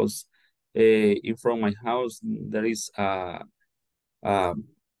because in front of my house there is a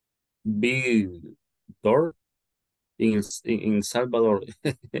big door in Salvador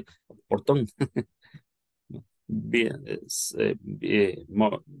portón.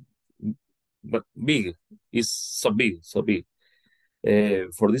 More, but big is so big.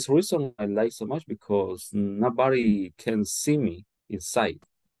 For this reason, I like so much because nobody can see me inside.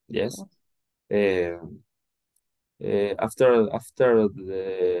 Yes. After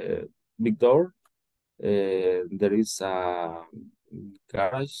the big door, there is a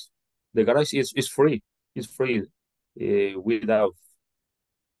garage. The garage is free. It's free without.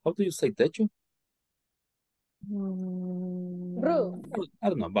 How do you say techo? Roof. I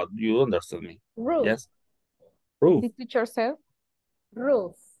don't know, but you understand me. Roof. Yes. Roof. Did teacher say?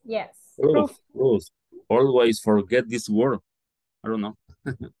 Roof. Yes. Roof. Always forget this word. I don't know.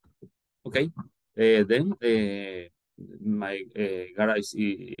 Okay. Then my garage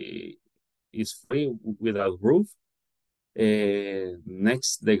is free without roof.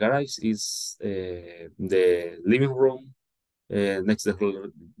 Next, the garage is the living room. Next,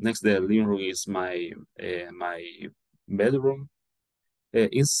 the living room is my bedroom.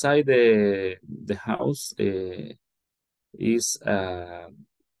 Inside the house is a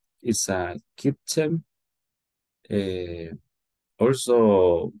kitchen.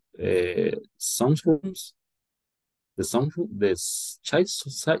 Also, some rooms. The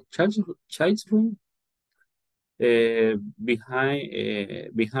child's room. Behind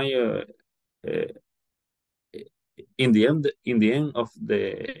in the end of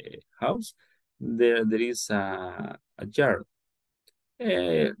the house, there is a yard.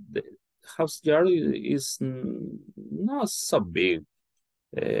 The house yard is not so big.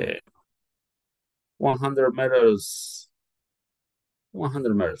 100 meters.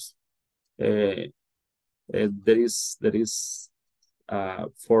 100 meters. There is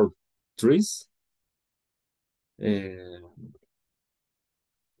 4 trees.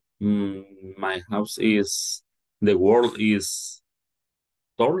 My house is, the wall is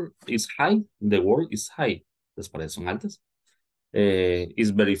tall, is high. The wall is high. Las paredes son altas. It's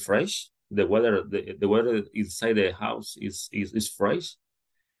very fresh. The weather inside the house is fresh.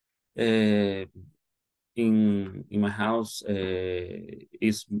 In my house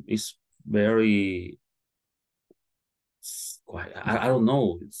is very quiet. I don't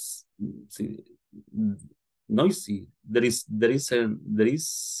know. It's noisy. There is a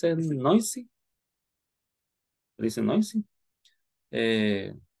noisy. There is a noisy.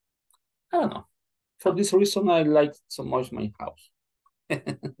 I don't know. For this reason, I like so much my house.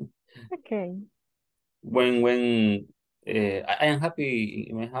 Okay. When I am happy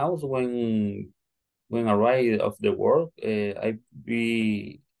in my house when I arrive of the work, I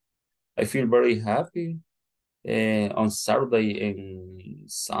feel very happy. On Saturday and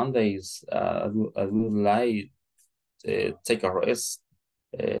Sundays, I would like take a rest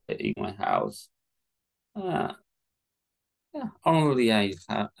in my house. Yeah, only I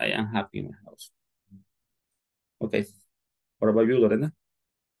am happy in my house. Okay. What about you, Lorena?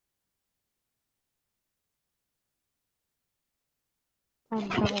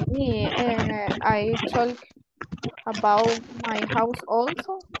 About me, I talk about my house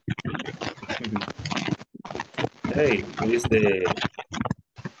also. Hey, who is the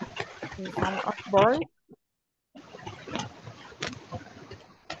Some of bird.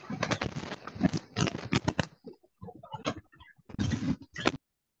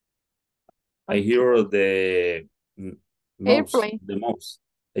 I hear the mouse, Airplane. the mouse.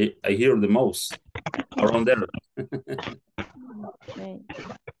 I hear the mouse around there. Okay.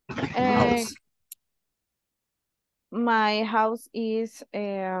 Mouse. My house is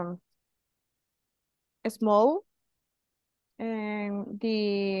small, and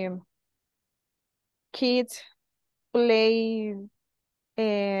the kids play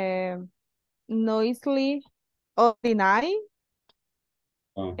noisily all the night.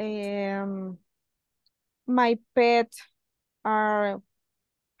 Oh. My pets are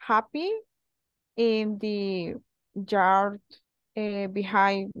happy in the yard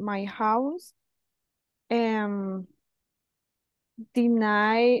behind my house. The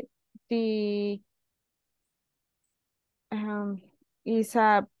night, the is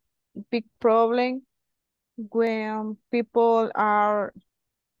a big problem when people are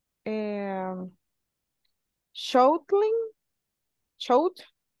shouting, shout.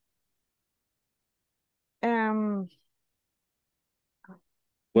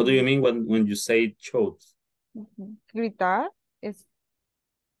 What do you mean when you say choke? Gritar is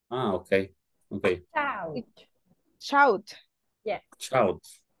Okay. Okay. Shout. Shout. Yeah. Shout.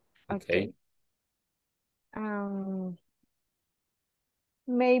 Okay.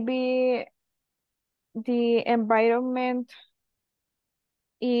 Maybe the environment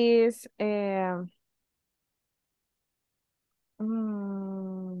is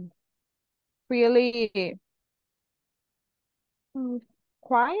really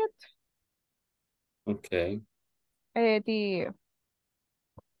quiet. Okay. The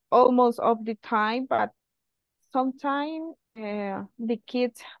almost of the time, but sometimes the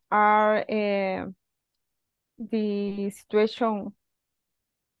kids are the situation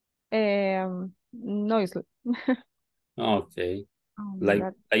noisy. Okay. Like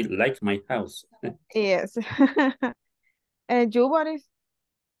That, I like my house. yes. And you, Boris?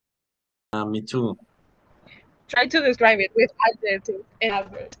 Me too. Try to describe it with adjective and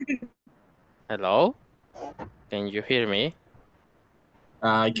adverb. Hello? Can you hear me?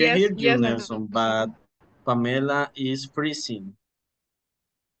 I can Yes, hear you, yes, Nelson, but Pamela is freezing.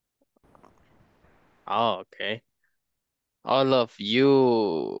 Oh, okay. All of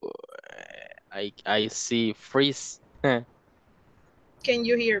you, I see freeze. Can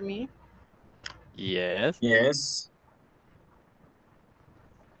you hear me? Yes. Yes.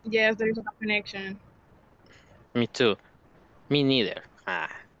 Yes, there is a connection. Me too. Me neither.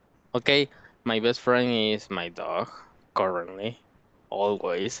 Okay, my best friend is my dog currently,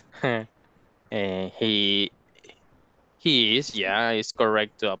 always. And he is, yeah, it's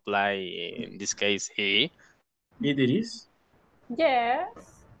correct to apply in this case he. It is? Yes.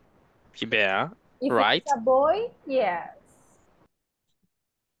 Yeah, If right? it's a boy, yes.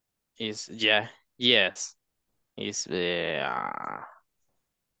 Is yeah, yes. Is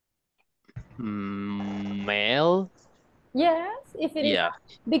male? Yes, if it is, Yeah.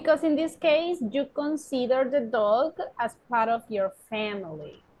 because in this case, you consider the dog as part of your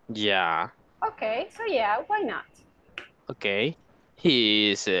family. Yeah. Okay, so yeah, why not? Okay.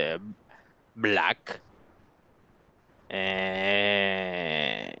 He is black.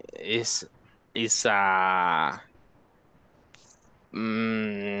 Is is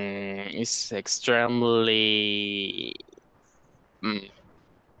extremely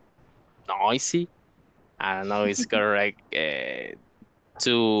noisy. I don't know it's correct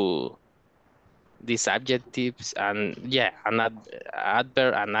to these adjectives and yeah,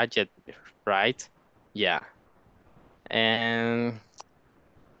 adverb and adjective, right? Yeah. And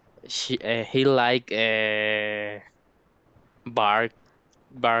he like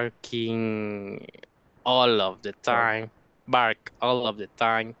barking all of the time. Bark all of the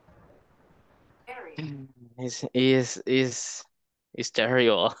time. Is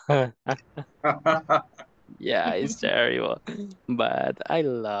terrible. Yeah, it's terrible. But I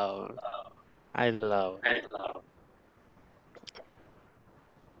love.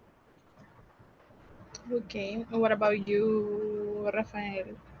 Okay, what about you,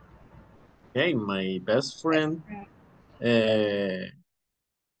 Rafael? Okay, my best friend uh,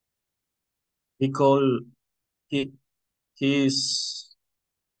 He called his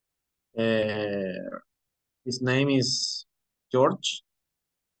his name is George,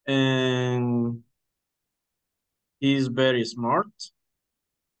 and he's very smart,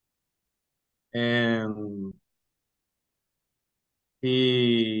 and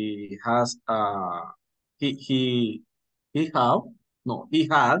he has he he he have no he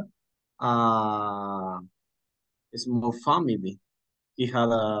had a small family. He had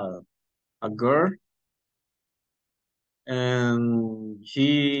a girl, and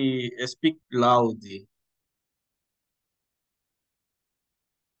he speak loudly.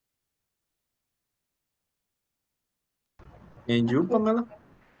 And you, Pamela?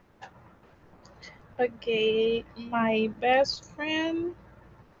 Okay, my best friend,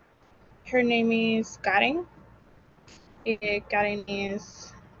 her name is Karen. Karen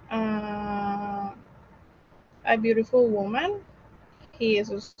is a beautiful woman. He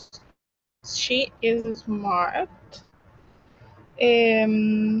is, she is smart.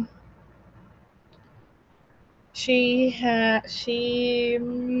 Um,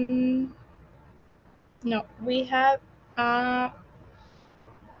 no, we had a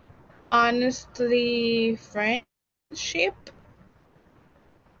honestly friendship,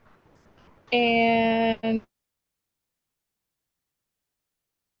 and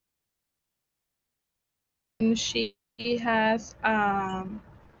she has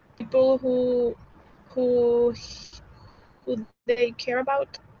people who who they care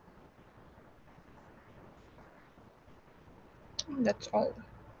about. That's all.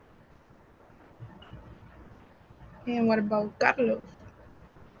 And what about Carlos?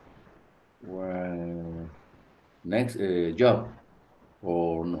 Well, next job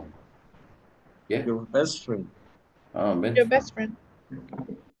or no? Yeah. Your best friend. Best Your friend. best friend.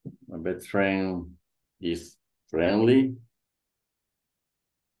 My best friend is friendly.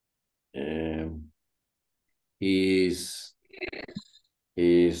 Um, he's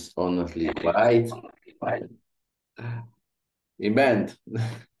honestly quiet. Event.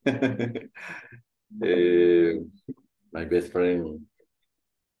 My best friend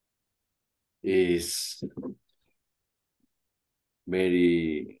is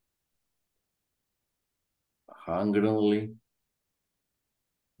very hungrily.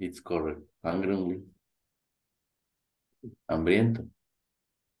 It's correct. Hungrily. Hambriento.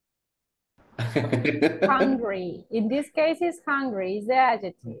 Hungry. In this case, it's hungry. Is the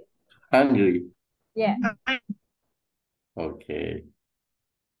adjective. Hungry. Yeah. Okay.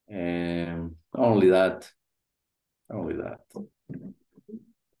 And only that. Only that.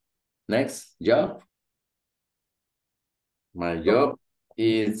 Next job. My job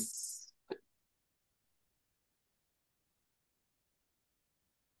is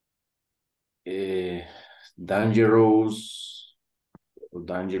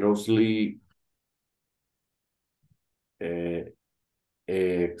dangerously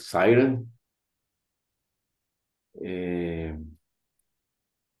excited.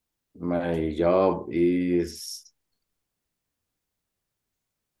 My job is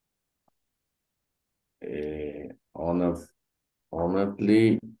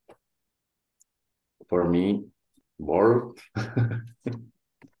honestly for me bored.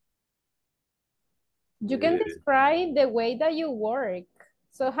 You can describe the way that you work.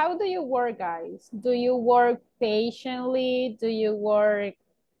 So how do you work, guys? Do you work patiently? Do you work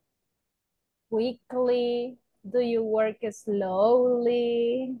quickly? Do you work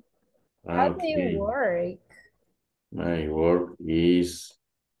slowly? How do you Okay. work? My work is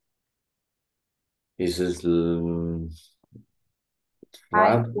I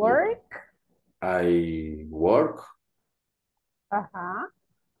flat. work. I work. Uh-huh.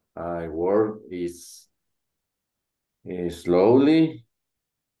 I work is slowly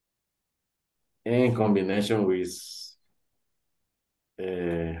in combination with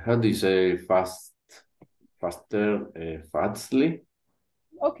how do you say fastly?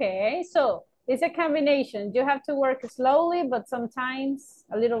 Okay, so it's a combination. You have to work slowly, but sometimes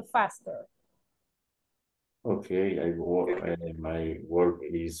a little faster. Okay, I work. My work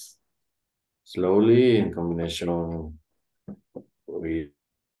is slowly in combination with.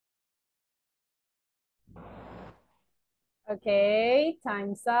 Okay,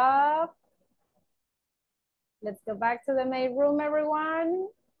 time's up. Let's go back to the main room, everyone.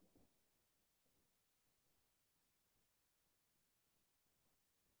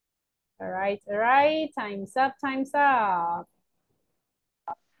 All right, time's up, time's up.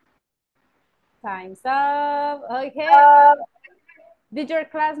 Time's up, okay. Did your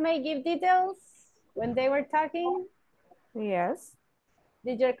classmate give details when they were talking? Yes.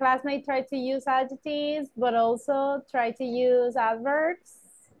 Did your classmate try to use adjectives, but also try to use adverbs?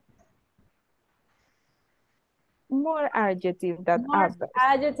 More adjective than More adverbs.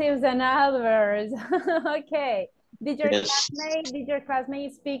 adjectives than adverbs. Okay. Did Yes. your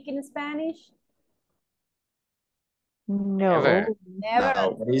classmate speak in Spanish? Never. No. Never.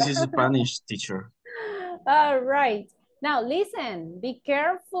 No, this is Spanish teacher. All right. Now listen, be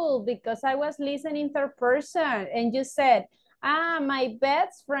careful because I was listening third person and you said, my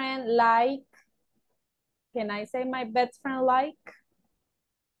best friend like, can I say my best friend like?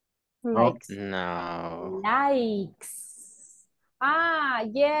 Likes. No. Likes.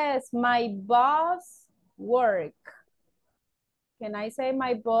 Yes, my boss work. Can I say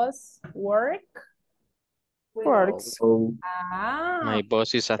my boss work? Works. Oh, My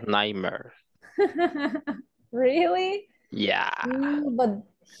boss is a nightmare. Really? Yeah. But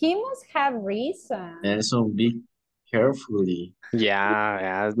he must have reason. and so be carefully.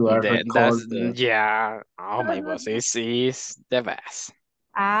 Yeah, You are that's recorded. yeah. Oh, my boss is the best.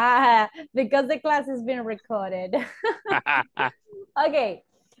 Because the class is being recorded. Okay,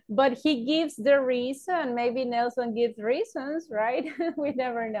 but he gives the reason. Maybe Nelson gives reasons, right? We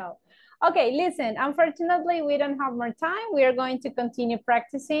never know. Okay, listen, unfortunately, we don't have more time. We are going to continue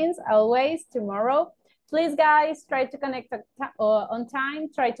practicing always tomorrow. Please, guys, try to connect on time,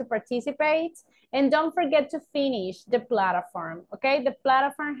 try to participate, and don't forget to finish the platform, okay? The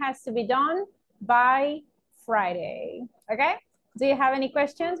platform has to be done by Friday, okay? Do you have any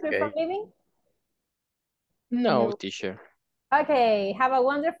questions before leaving? No, teacher. Okay, have a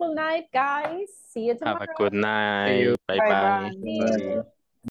wonderful night, guys. See you Have tomorrow. a good See you. night. Bye bye. See you.